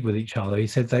agreed with each other. He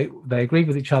said they agreed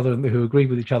with each other and who agreed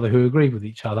with each other, who agreed with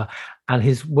each other. And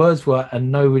his words were,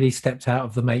 and nobody stepped out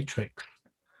of the matrix.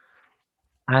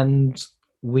 And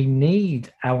we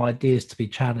need our ideas to be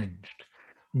challenged.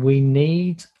 We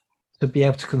need to be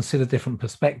able to consider different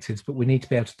perspectives, but we need to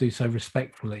be able to do so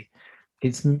respectfully.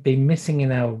 It's been missing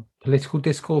in our political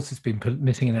discourse. It's been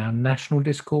missing in our national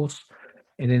discourse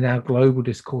and in our global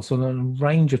discourse on a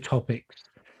range of topics.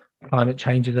 Climate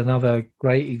change is another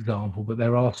great example, but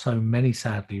there are so many,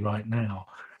 sadly, right now.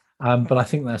 But I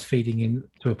think that's feeding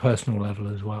into a personal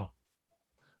level as well.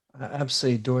 I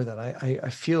absolutely adore that. I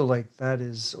feel like that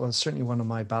is, well, certainly one of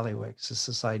my bailiwicks is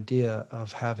this idea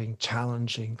of having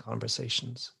challenging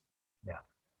conversations. Yeah.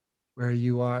 Where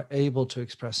you are able to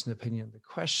express an opinion. The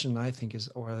question I think is,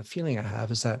 or the feeling I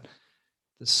have is that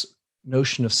this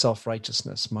notion of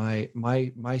self-righteousness,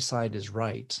 my side is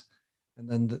right. And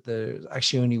then there's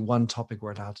actually only one topic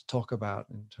we're allowed to talk about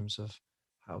in terms of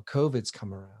how COVID's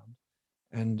come around.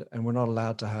 And we're not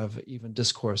allowed to have even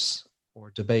discourse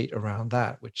or debate around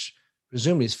that, which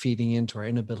presumably is feeding into our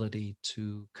inability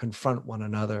to confront one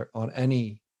another on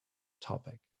any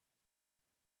topic.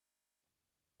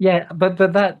 Yeah, but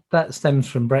that stems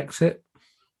from Brexit.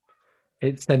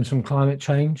 It stems from climate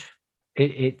change.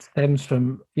 It stems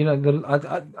from, you know,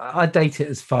 I date it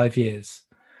as 5 years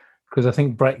because I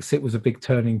think Brexit was a big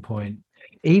turning point.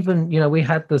 Even, you know, we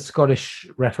had the Scottish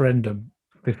referendum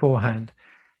beforehand.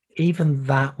 Even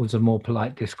that was a more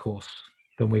polite discourse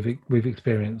than we've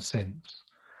experienced since.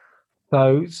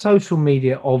 So social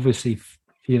media obviously,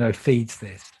 you know, feeds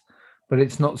this, but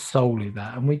it's not solely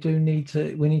that. And we need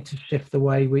to shift the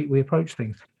way we approach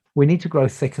things. We need to grow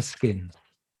thicker skins.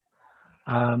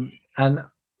 And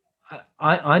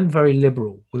I'm very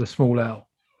liberal with a small L,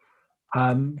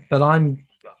 but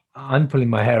I'm pulling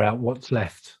my hair out what's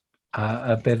left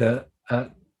a bit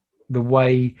at the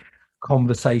way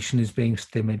conversation is being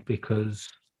stymied because,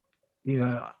 you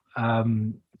know,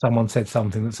 someone said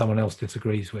something that someone else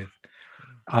disagrees with.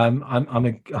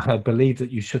 I believe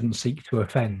that you shouldn't seek to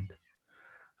offend,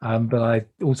 but I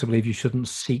also believe you shouldn't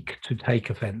seek to take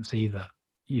offence either.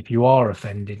 If you are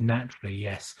offended, naturally,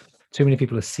 yes. Too many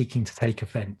people are seeking to take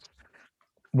offence.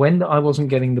 When I wasn't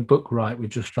getting the book right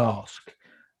with Just Ask,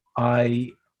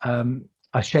 I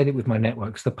shared it with my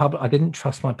networks. I didn't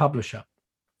trust my publisher.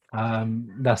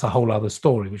 That's a whole other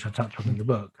story, which I touch on in the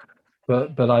book.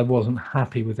 But I wasn't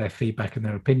happy with their feedback and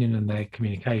their opinion and their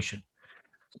communication.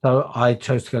 So I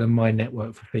chose to go to my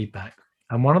network for feedback.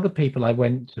 And one of the people I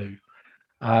went to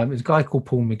is a guy called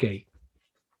Paul McGee.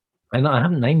 And I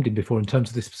haven't named him before in terms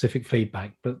of this specific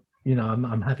feedback, but, you know,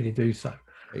 I'm happy to do so.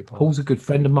 Hey, Paul. Paul's a good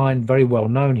friend of mine, very well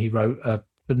known. He wrote a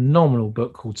phenomenal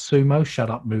book called Sumo, Shut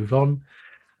Up, Move On,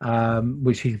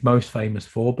 which he's most famous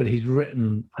for, but he's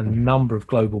written a number of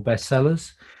global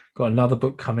bestsellers. Got another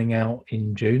book coming out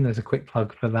in June. There's a quick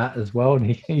plug for that as well, and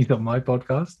he's on my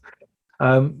podcast.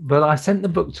 But I sent the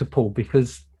book to Paul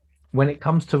because when it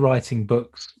comes to writing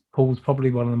books, Paul's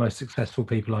probably one of the most successful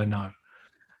people I know.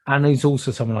 And he's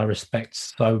also someone I respect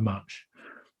so much.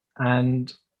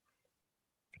 And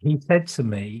he said to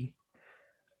me,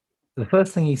 the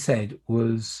first thing he said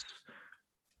was,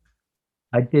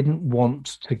 I didn't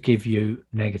want to give you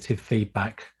negative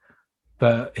feedback,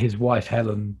 but his wife,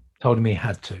 Helen, told him he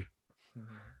had to. Mhm.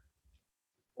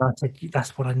 And I said,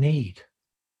 that's what I need.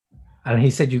 And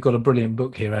he said, you've got a brilliant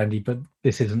book here, Andy, but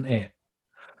this isn't it.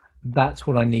 That's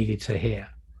what I needed to hear.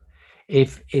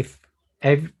 If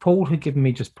Paul had given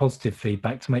me just positive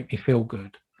feedback to make me feel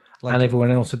good, Like and you.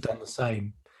 everyone else had done the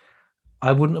same,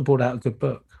 I wouldn't have brought out a good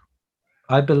book.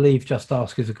 I believe Just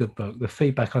Ask is a good book. The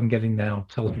feedback I'm getting now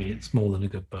tells me it's more than a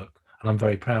good book, and I'm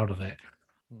very proud of it.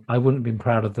 Mm. I wouldn't have been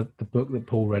proud of the book that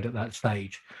Paul read at that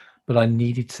stage, but I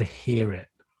needed to hear it.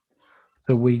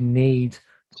 So we need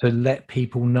to let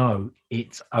people know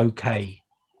it's okay.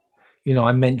 You know,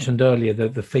 I mentioned earlier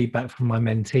the feedback from my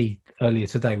mentee earlier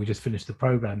today. We just finished the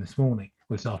program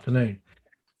this afternoon.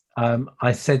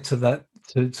 I said to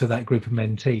that group of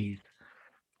mentees,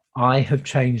 I have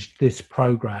changed this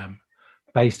program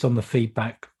based on the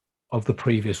feedback of the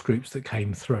previous groups that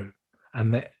came through,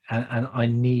 and I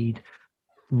need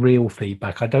real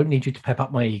feedback. I don't need you to pep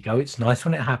up my ego. It's nice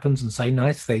when it happens and say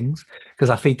nice things because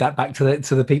I feed that back to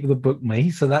the people that book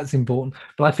me, so that's important.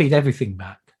 But I feed everything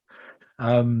back.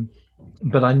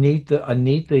 But I need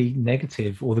the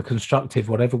negative or the constructive,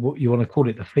 whatever what you want to call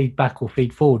it, the feedback or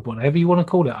feed forward, whatever you want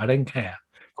to call it. I don't care.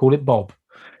 Call it Bob.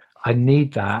 I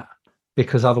need that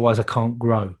because otherwise I can't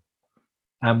grow.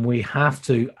 And we have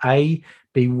to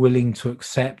be willing to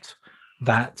accept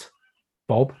that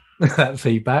Bob, that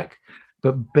feedback,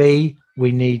 but B,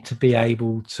 we need to be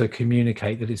able to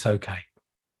communicate that it's okay.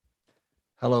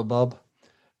 Hello, Bob.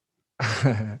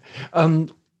 There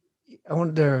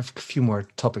are a few more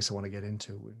topics I want to get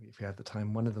into if we have the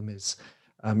time. One of them is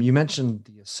you mentioned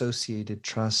the associated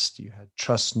trust, you had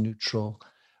trust neutral.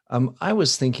 I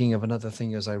was thinking of another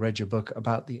thing as I read your book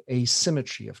about the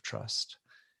asymmetry of trust,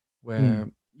 where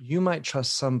you might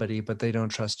trust somebody, but they don't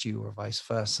trust you, or vice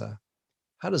versa.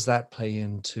 How does that play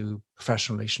into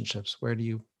professional relationships? Where do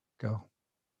you go?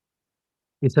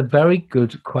 It's a very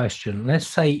good question. Let's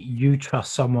say you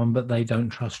trust someone, but they don't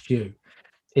trust you.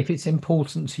 If it's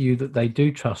important to you that they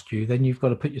do trust you, then you've got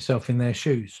to put yourself in their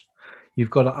shoes. You've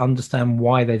got to understand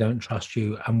why they don't trust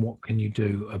you and what can you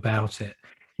do about it.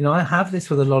 You know, I have this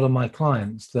with a lot of my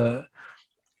clients that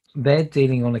they're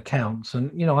dealing on accounts,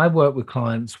 and you know, I work with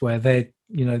clients where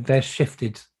they're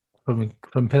shifted from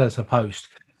pillar to post.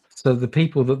 So the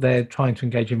people that they're trying to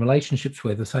engage in relationships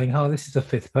with are saying, "Oh, this is the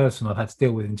fifth person I've had to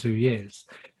deal with in 2 years."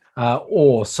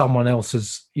 Or someone else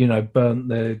has, burnt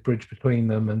the bridge between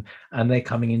them, and they're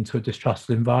coming into a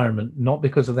distrustful environment, not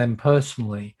because of them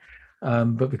personally,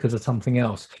 but because of something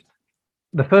else.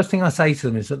 The first thing I say to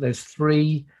them is that there's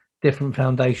three different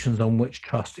foundations on which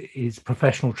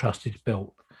professional trust is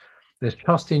built. There's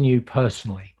trust in you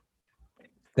personally,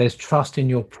 there's trust in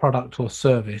your product or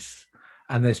service,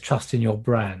 and there's trust in your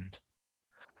brand.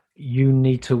 You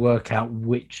need to work out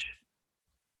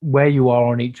where you are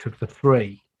on each of the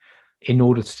three in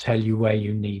order to tell you where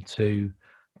you need to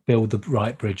build the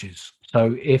right bridges.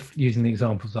 So if using the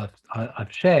examples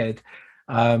I've shared,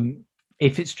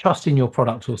 if it's trust in your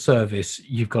product or service,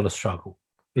 you've got to struggle.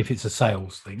 If it's a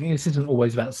sales thing, this isn't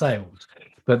always about sales,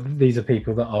 but these are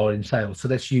people that are in sales. So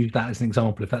let's use that as an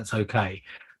example, if that's okay.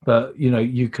 But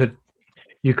you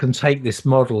can take this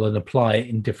model and apply it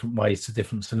in different ways to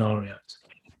different scenarios.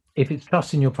 If it's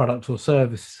trust in your product or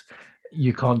service,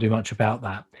 you can't do much about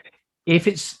that. If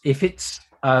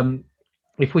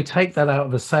we take that out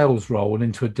of a sales role and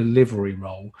into a delivery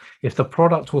role, if the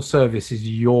product or service is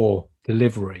your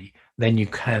delivery, then you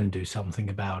can do something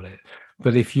about it.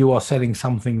 But if you are selling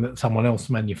something that someone else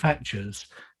manufactures,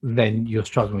 then you're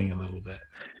struggling a little bit.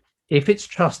 If it's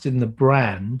trust in the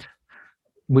brand,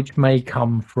 which may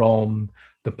come from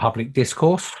the public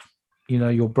discourse,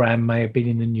 your brand may have been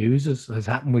in the news, as has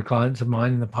happened with clients of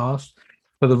mine in the past,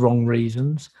 for the wrong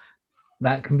reasons.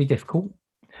 That can be difficult.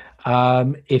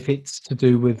 If it's to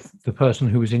do with the person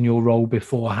who was in your role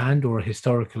beforehand or a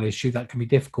historical issue, that can be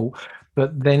difficult.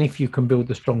 But then if you can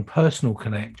build a strong personal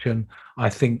connection, I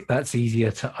think that's easier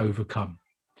to overcome.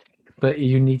 But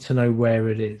you need to know where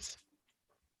it is.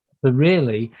 So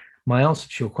really, My answer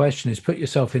to your question is put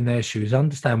yourself in their shoes,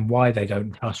 understand why they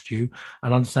don't trust you,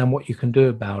 and understand what you can do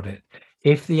about it.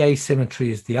 If the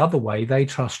asymmetry is the other way, they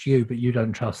trust you, but you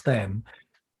don't trust them,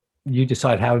 you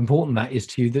decide how important that is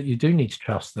to you, that you do need to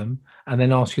trust them, and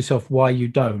then ask yourself why you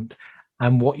don't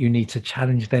and what you need to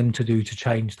challenge them to do to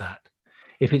change that.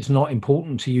 If it's not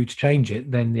important to you to change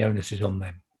it, then the onus is on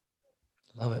them.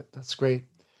 Love it. That's great.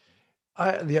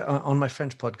 On my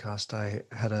French podcast, I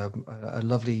had a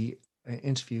lovely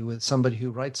interview with somebody who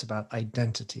writes about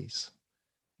identities,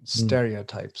 Mm,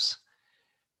 stereotypes,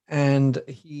 and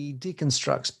he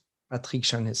deconstructs. Patrick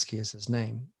Charnitsky is his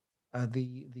name.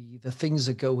 The things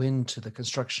that go into the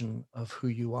construction of who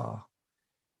you are.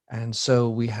 And so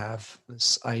we have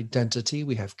this identity,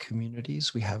 we have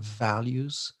communities, we have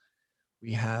values,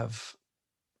 we have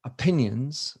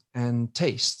opinions and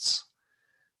tastes.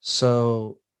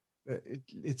 So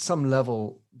at some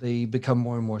level, they become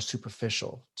more and more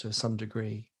superficial to some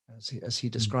degree, as he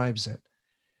mm, describes it.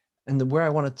 And where I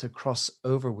wanted to cross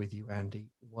over with you,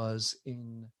 Andy, was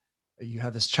in you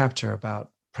have this chapter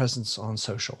about presence on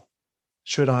social.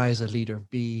 Should I, as a leader,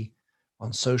 be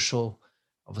on social?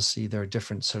 Obviously, there are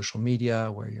different social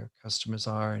media where your customers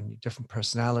are and different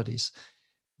personalities.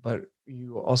 But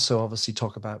you also obviously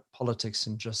talk about politics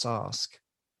and just ask.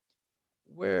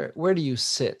 Where do you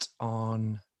sit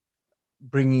on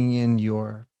bringing in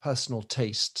your personal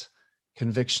taste,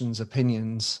 convictions,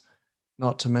 opinions,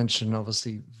 not to mention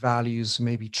obviously values,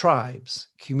 maybe tribes,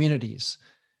 communities?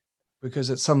 Because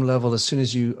at some level, as soon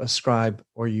as you ascribe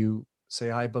or you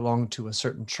say, I belong to a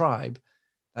certain tribe,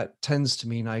 that tends to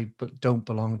mean I don't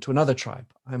belong to another tribe.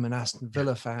 I'm an Aston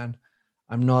Villa fan.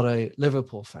 I'm not a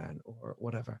Liverpool fan or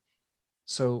whatever.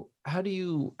 So how do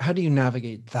you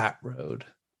navigate that road?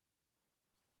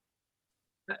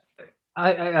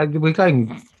 we're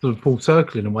going sort of full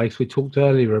circle in a way. So we talked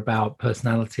earlier about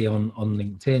personality on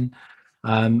LinkedIn,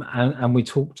 and we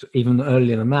talked even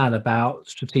earlier than that about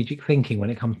strategic thinking when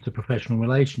it comes to professional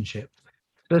relationships.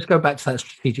 So let's go back to that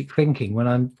strategic thinking. When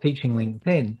I'm teaching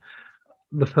LinkedIn,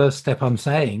 the first step I'm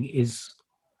saying is,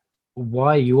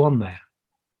 why are you on there?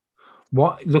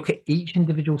 What Look at each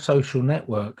individual social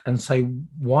network and say,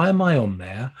 why am I on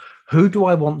there? Who do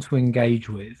I want to engage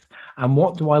with? And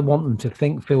what do I want them to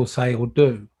think, feel, say, or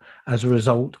do as a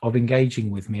result of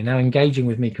engaging with me? Now, engaging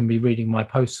with me can be reading my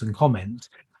posts and comments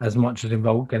as much as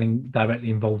getting directly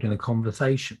involved in a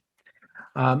conversation.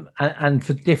 And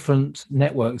for different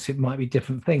networks, it might be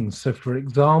different things. So, for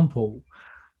example,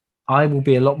 I will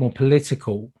be a lot more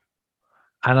political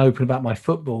and open about my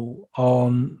football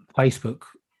on Facebook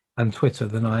and Twitter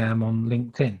than I am on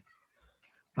LinkedIn.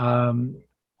 Um,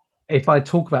 if I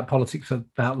talk about politics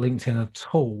about LinkedIn at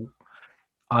all,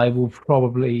 I will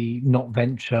probably not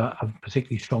venture a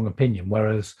particularly strong opinion.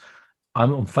 Whereas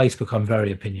I'm on Facebook, I'm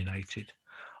very opinionated.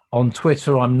 On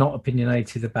Twitter, I'm not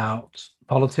opinionated about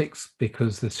politics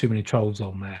because there's too many trolls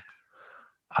on there.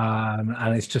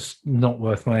 And it's just not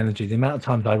worth my energy. The amount of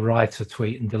times I write a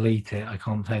tweet and delete it, I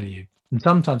can't tell you. And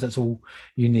sometimes that's all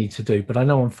you need to do. But I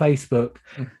know on Facebook,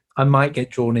 Mm. I might get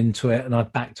drawn into it and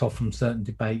I've backed off from certain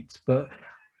debates. But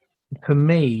for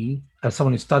me, as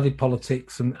someone who studied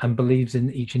politics and believes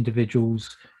in each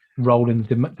individual's role in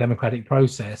the democratic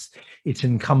process, it's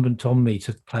incumbent on me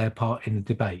to play a part in the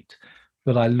debate.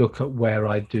 But I look at where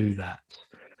I do that.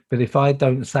 But if I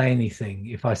don't say anything,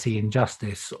 if I see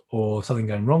injustice or something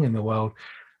going wrong in the world,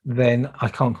 then I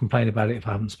can't complain about it if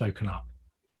I haven't spoken up.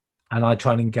 And I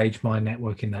try and engage my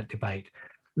network in that debate.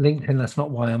 LinkedIn, that's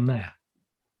not why I'm there.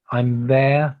 I'm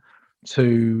there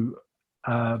to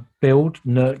build,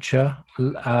 nurture,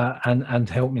 and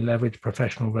help me leverage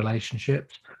professional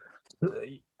relationships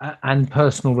and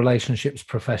personal relationships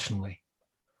professionally.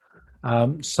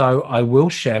 So I will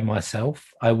share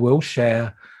myself. I will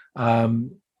share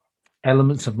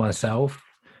elements of myself.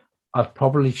 I've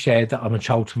probably shared that I'm a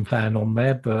Charlton fan on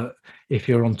there, but if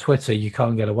you're on Twitter, you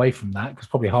can't get away from that because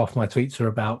probably half my tweets are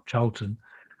about Charlton.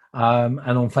 And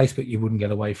on Facebook, you wouldn't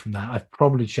get away from that. I've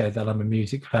probably shared that I'm a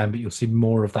music fan, but you'll see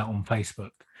more of that on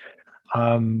Facebook.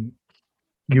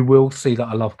 You will see that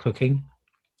I love cooking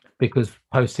because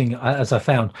posting, as I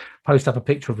found, post up a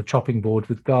picture of a chopping board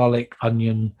with garlic,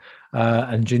 onion,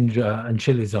 and ginger and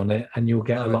chilies on it, and you'll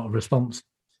get a Love it. lot of response.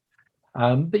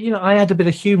 But I add a bit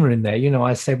of humor in there.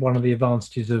 I said one of the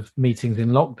advantages of meetings in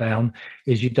lockdown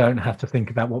is you don't have to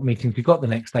think about what meetings you got the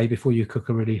next day before you cook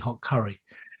a really hot curry.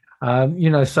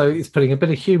 So it's putting a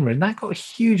bit of humor in that, got a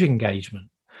huge engagement.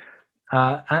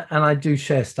 And I do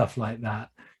share stuff like that,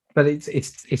 but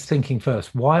it's thinking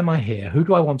first. Why am I here? Who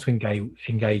do I want to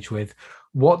engage with?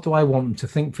 What do I want them to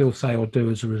think, feel, say, or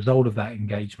do as a result of that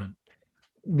engagement?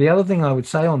 The other thing I would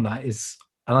say on that is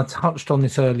and I touched on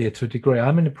this earlier to a degree,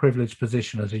 I'm in a privileged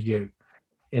position as a you,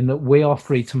 in that we are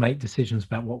free to make decisions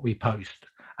about what we post.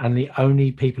 And the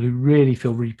only people who really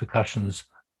feel repercussions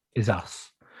is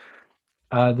us.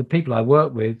 The people I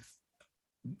work with,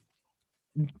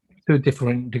 to a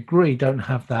different degree, don't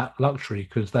have that luxury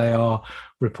because they are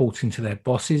reporting to their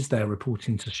bosses, they're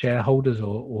reporting to shareholders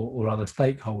or other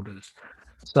stakeholders.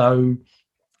 So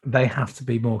they have to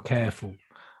be more careful.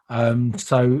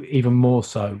 So even more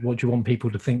so, what do you want people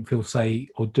to think, feel, say,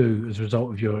 or do as a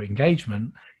result of your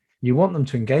engagement? You want them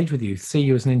to engage with you, see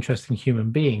you as an interesting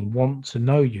human being, want to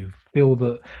know you, feel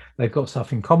that they've got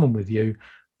stuff in common with you,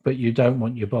 but you don't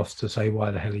want your boss to say, why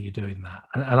the hell are you doing that?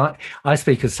 And I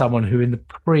speak as someone who in the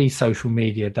pre-social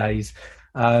media days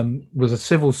was a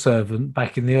civil servant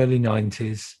back in the early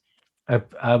 90s.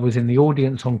 I was in the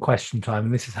audience on Question Time,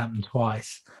 and this has happened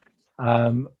twice.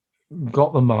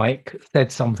 Got the mic,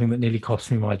 said something that nearly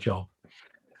cost me my job.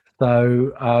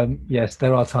 So, yes,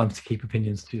 there are times to keep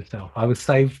opinions to yourself. I was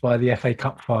saved by the FA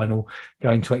Cup final,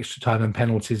 going to extra time and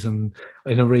penalties and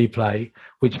in a replay,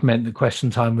 which meant that Question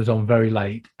Time was on very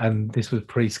late. And this was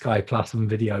pre-Sky Plus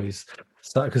and videos,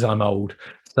 so because I'm old.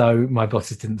 So my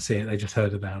bosses didn't see it. They just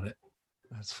heard about it.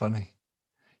 That's funny.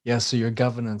 Yeah, so your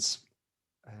governance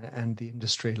and the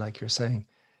industry, like you're saying,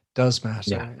 does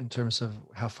matter in terms of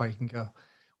how far you can go.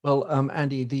 Well,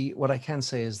 Andy, what I can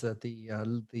say is that the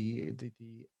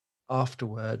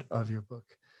afterword of your book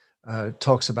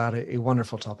talks about a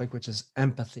wonderful topic, which is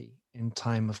empathy in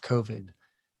time of COVID.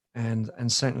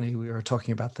 And certainly we are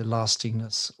talking about the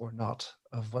lastingness or not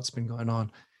of what's been going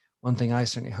on. One thing I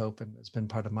certainly hope, and has been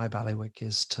part of my bailiwick,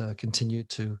 is to continue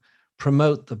to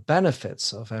promote the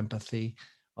benefits of empathy.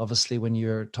 Obviously, when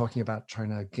you're talking about trying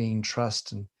to gain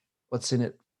trust and what's in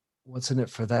it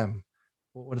for them,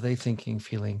 what are they thinking,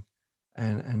 feeling,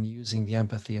 and using the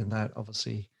empathy, and that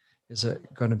obviously is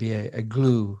going to be a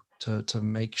glue to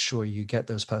make sure you get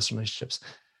those personal relationships.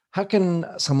 How can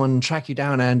someone track you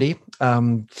down, Andy?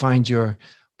 Find your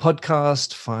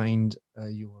podcast, find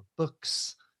your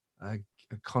books, a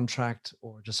contract,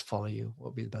 or just follow you?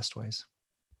 What would be the best ways?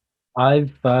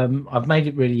 I've made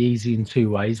it really easy in two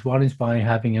ways. One is by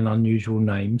having an unusual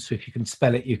name. So if you can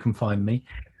spell it, you can find me.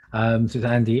 So it's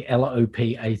Andy,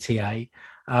 Lopata.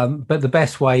 But the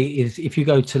best way is if you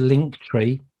go to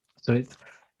Linktree. So it's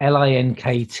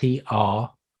linktr.ee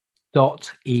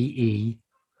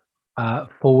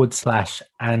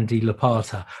 /Andy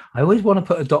Lopata. I always want to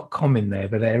put a .com in there,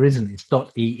 but there isn't. It's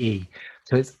 .ee.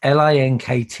 So it's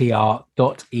linktr.ee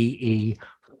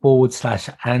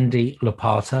 /Andy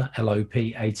Lopata,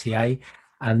 Lopata.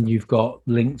 And you've got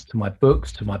links to my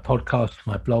books, to my podcast, to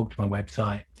my blog, to my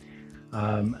website,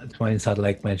 to my inside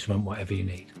leg measurement, whatever you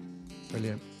need.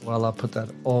 Brilliant. Well, I'll put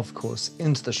that, of course,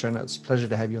 into the show notes. Pleasure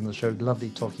to have you on the show. Lovely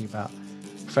talking about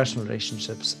professional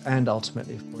relationships and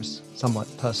ultimately, of course, somewhat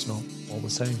personal, all the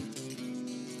same.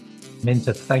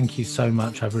 Minter, thank you so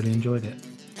much. I've really enjoyed it.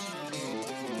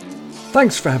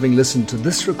 Thanks for having listened to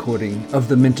this recording of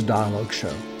the Minter Dialogue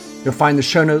Show. You'll find the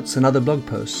show notes and other blog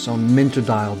posts on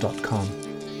minterdial.com.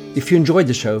 If you enjoyed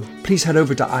the show, please head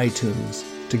over to iTunes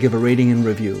to give a rating and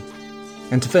review.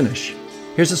 And to finish,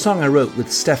 here's a song I wrote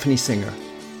with Stephanie Singer,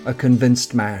 A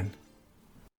Convinced Man.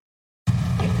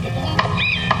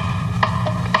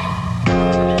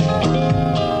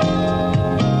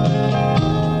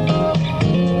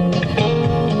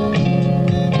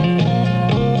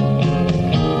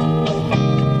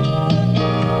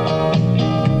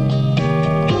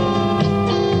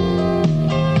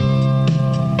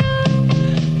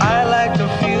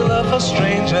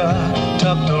 Stranger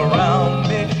tucked around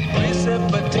me,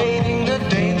 precipitating the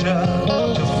danger.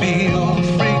 To feel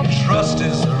free, trust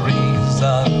is the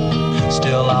reason.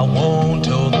 Still, I won't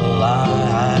toe the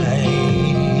line.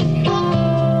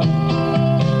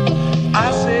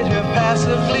 I sit here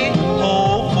passively,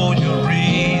 hope for your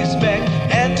respect,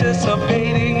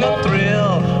 anticipating the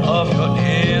thrill of your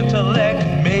intellect.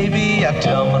 Maybe I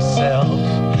tell myself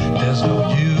there's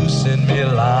no use in me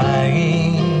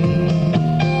lying.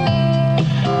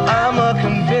 I'm a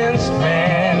convinced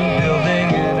man,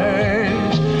 building an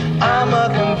urge. I'm a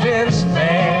convinced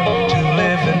man, to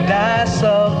live and die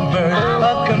submerged.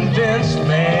 A convinced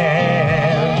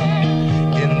man,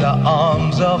 in the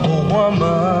arms of a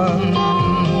woman.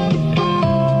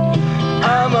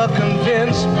 I'm a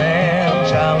convinced man,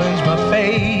 challenge my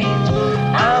fate.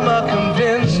 I'm a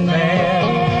convinced man,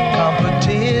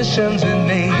 competition's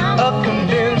innate. A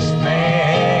convinced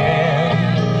man,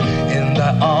 in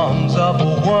the arms of a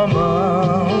woman.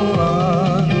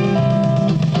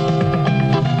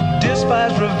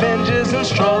 Despise revenges and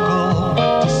struggle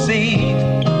to see.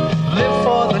 Live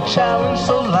for the challenge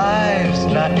so life's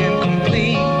not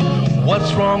incomplete.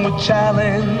 what's wrong with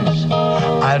challenge?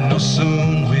 I know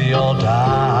soon we all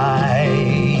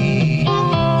die.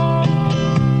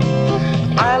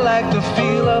 I like the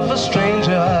feel of a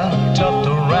stranger tucked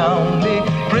around me,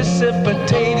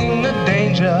 precipitating the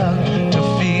danger. To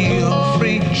feel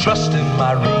free, trust in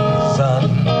my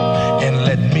reason, and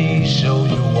let me show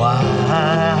you why.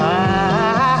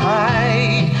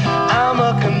 I'm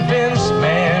a convinced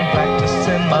man,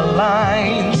 practicing my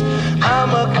lines.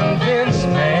 I'm a convinced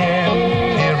man,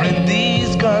 here in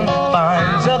these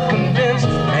confines. A convinced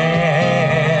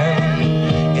man,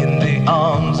 in the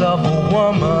arms of a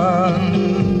woman.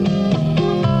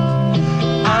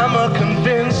 I'm a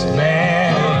convinced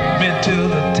man, been to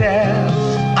the test.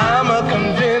 I'm a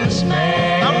convinced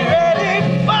man, I'm ready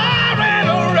for an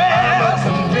arrest. I'm a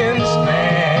convinced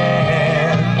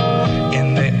man,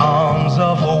 in the arms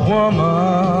of a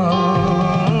woman.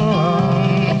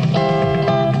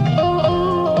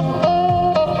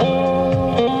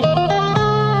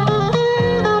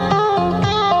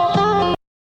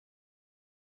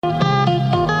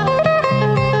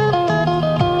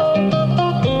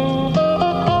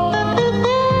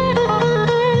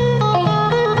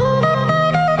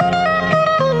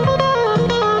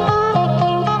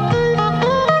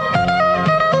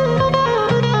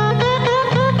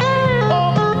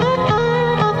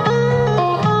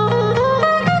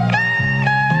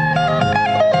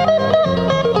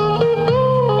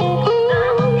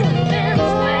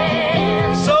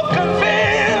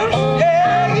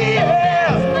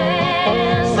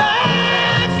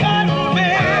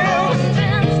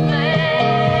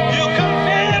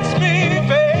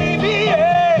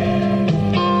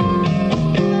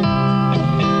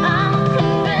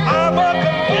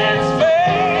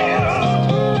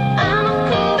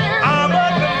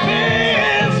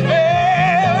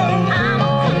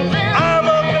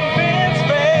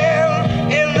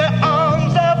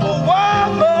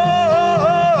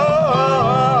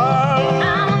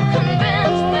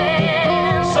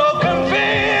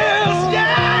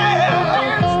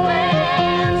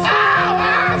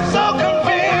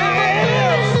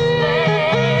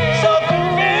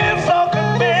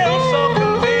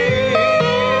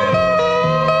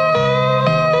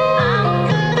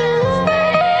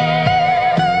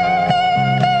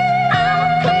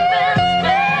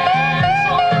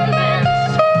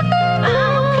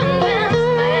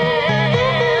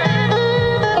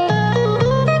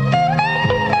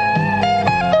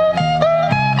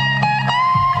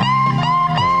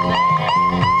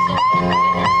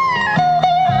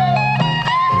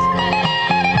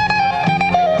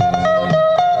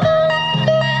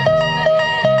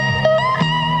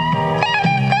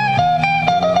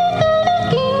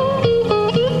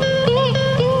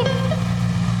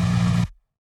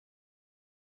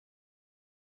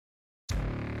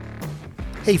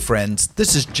 Hey friends,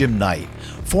 this is Jim Knight,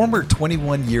 former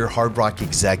 21-year hard rock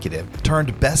executive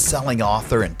turned best-selling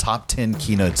author and top 10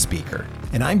 keynote speaker.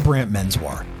 And I'm Brant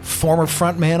Menswar, former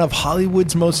frontman of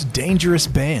Hollywood's Most Dangerous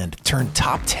Band turned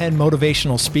top 10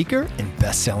 motivational speaker and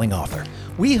best-selling author.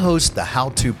 We host the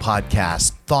how-to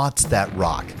podcast Thoughts That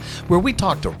Rock, where we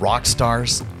talk to rock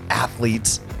stars,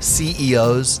 athletes,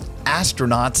 CEOs,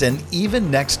 astronauts, and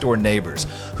even next-door neighbors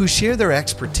who share their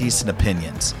expertise and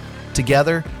opinions.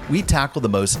 Together, we tackle the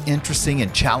most interesting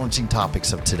and challenging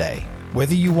topics of today.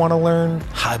 Whether you want to learn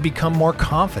how to become more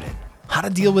confident, how to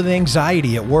deal with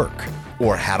anxiety at work,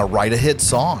 or how to write a hit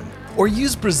song, or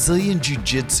use Brazilian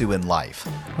Jiu-Jitsu in life,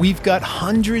 we've got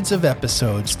hundreds of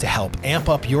episodes to help amp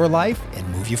up your life and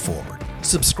move you forward.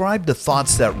 Subscribe to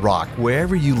Thoughts That Rock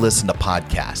wherever you listen to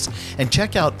podcasts, and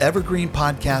check out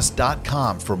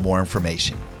evergreenpodcast.com for more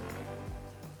information.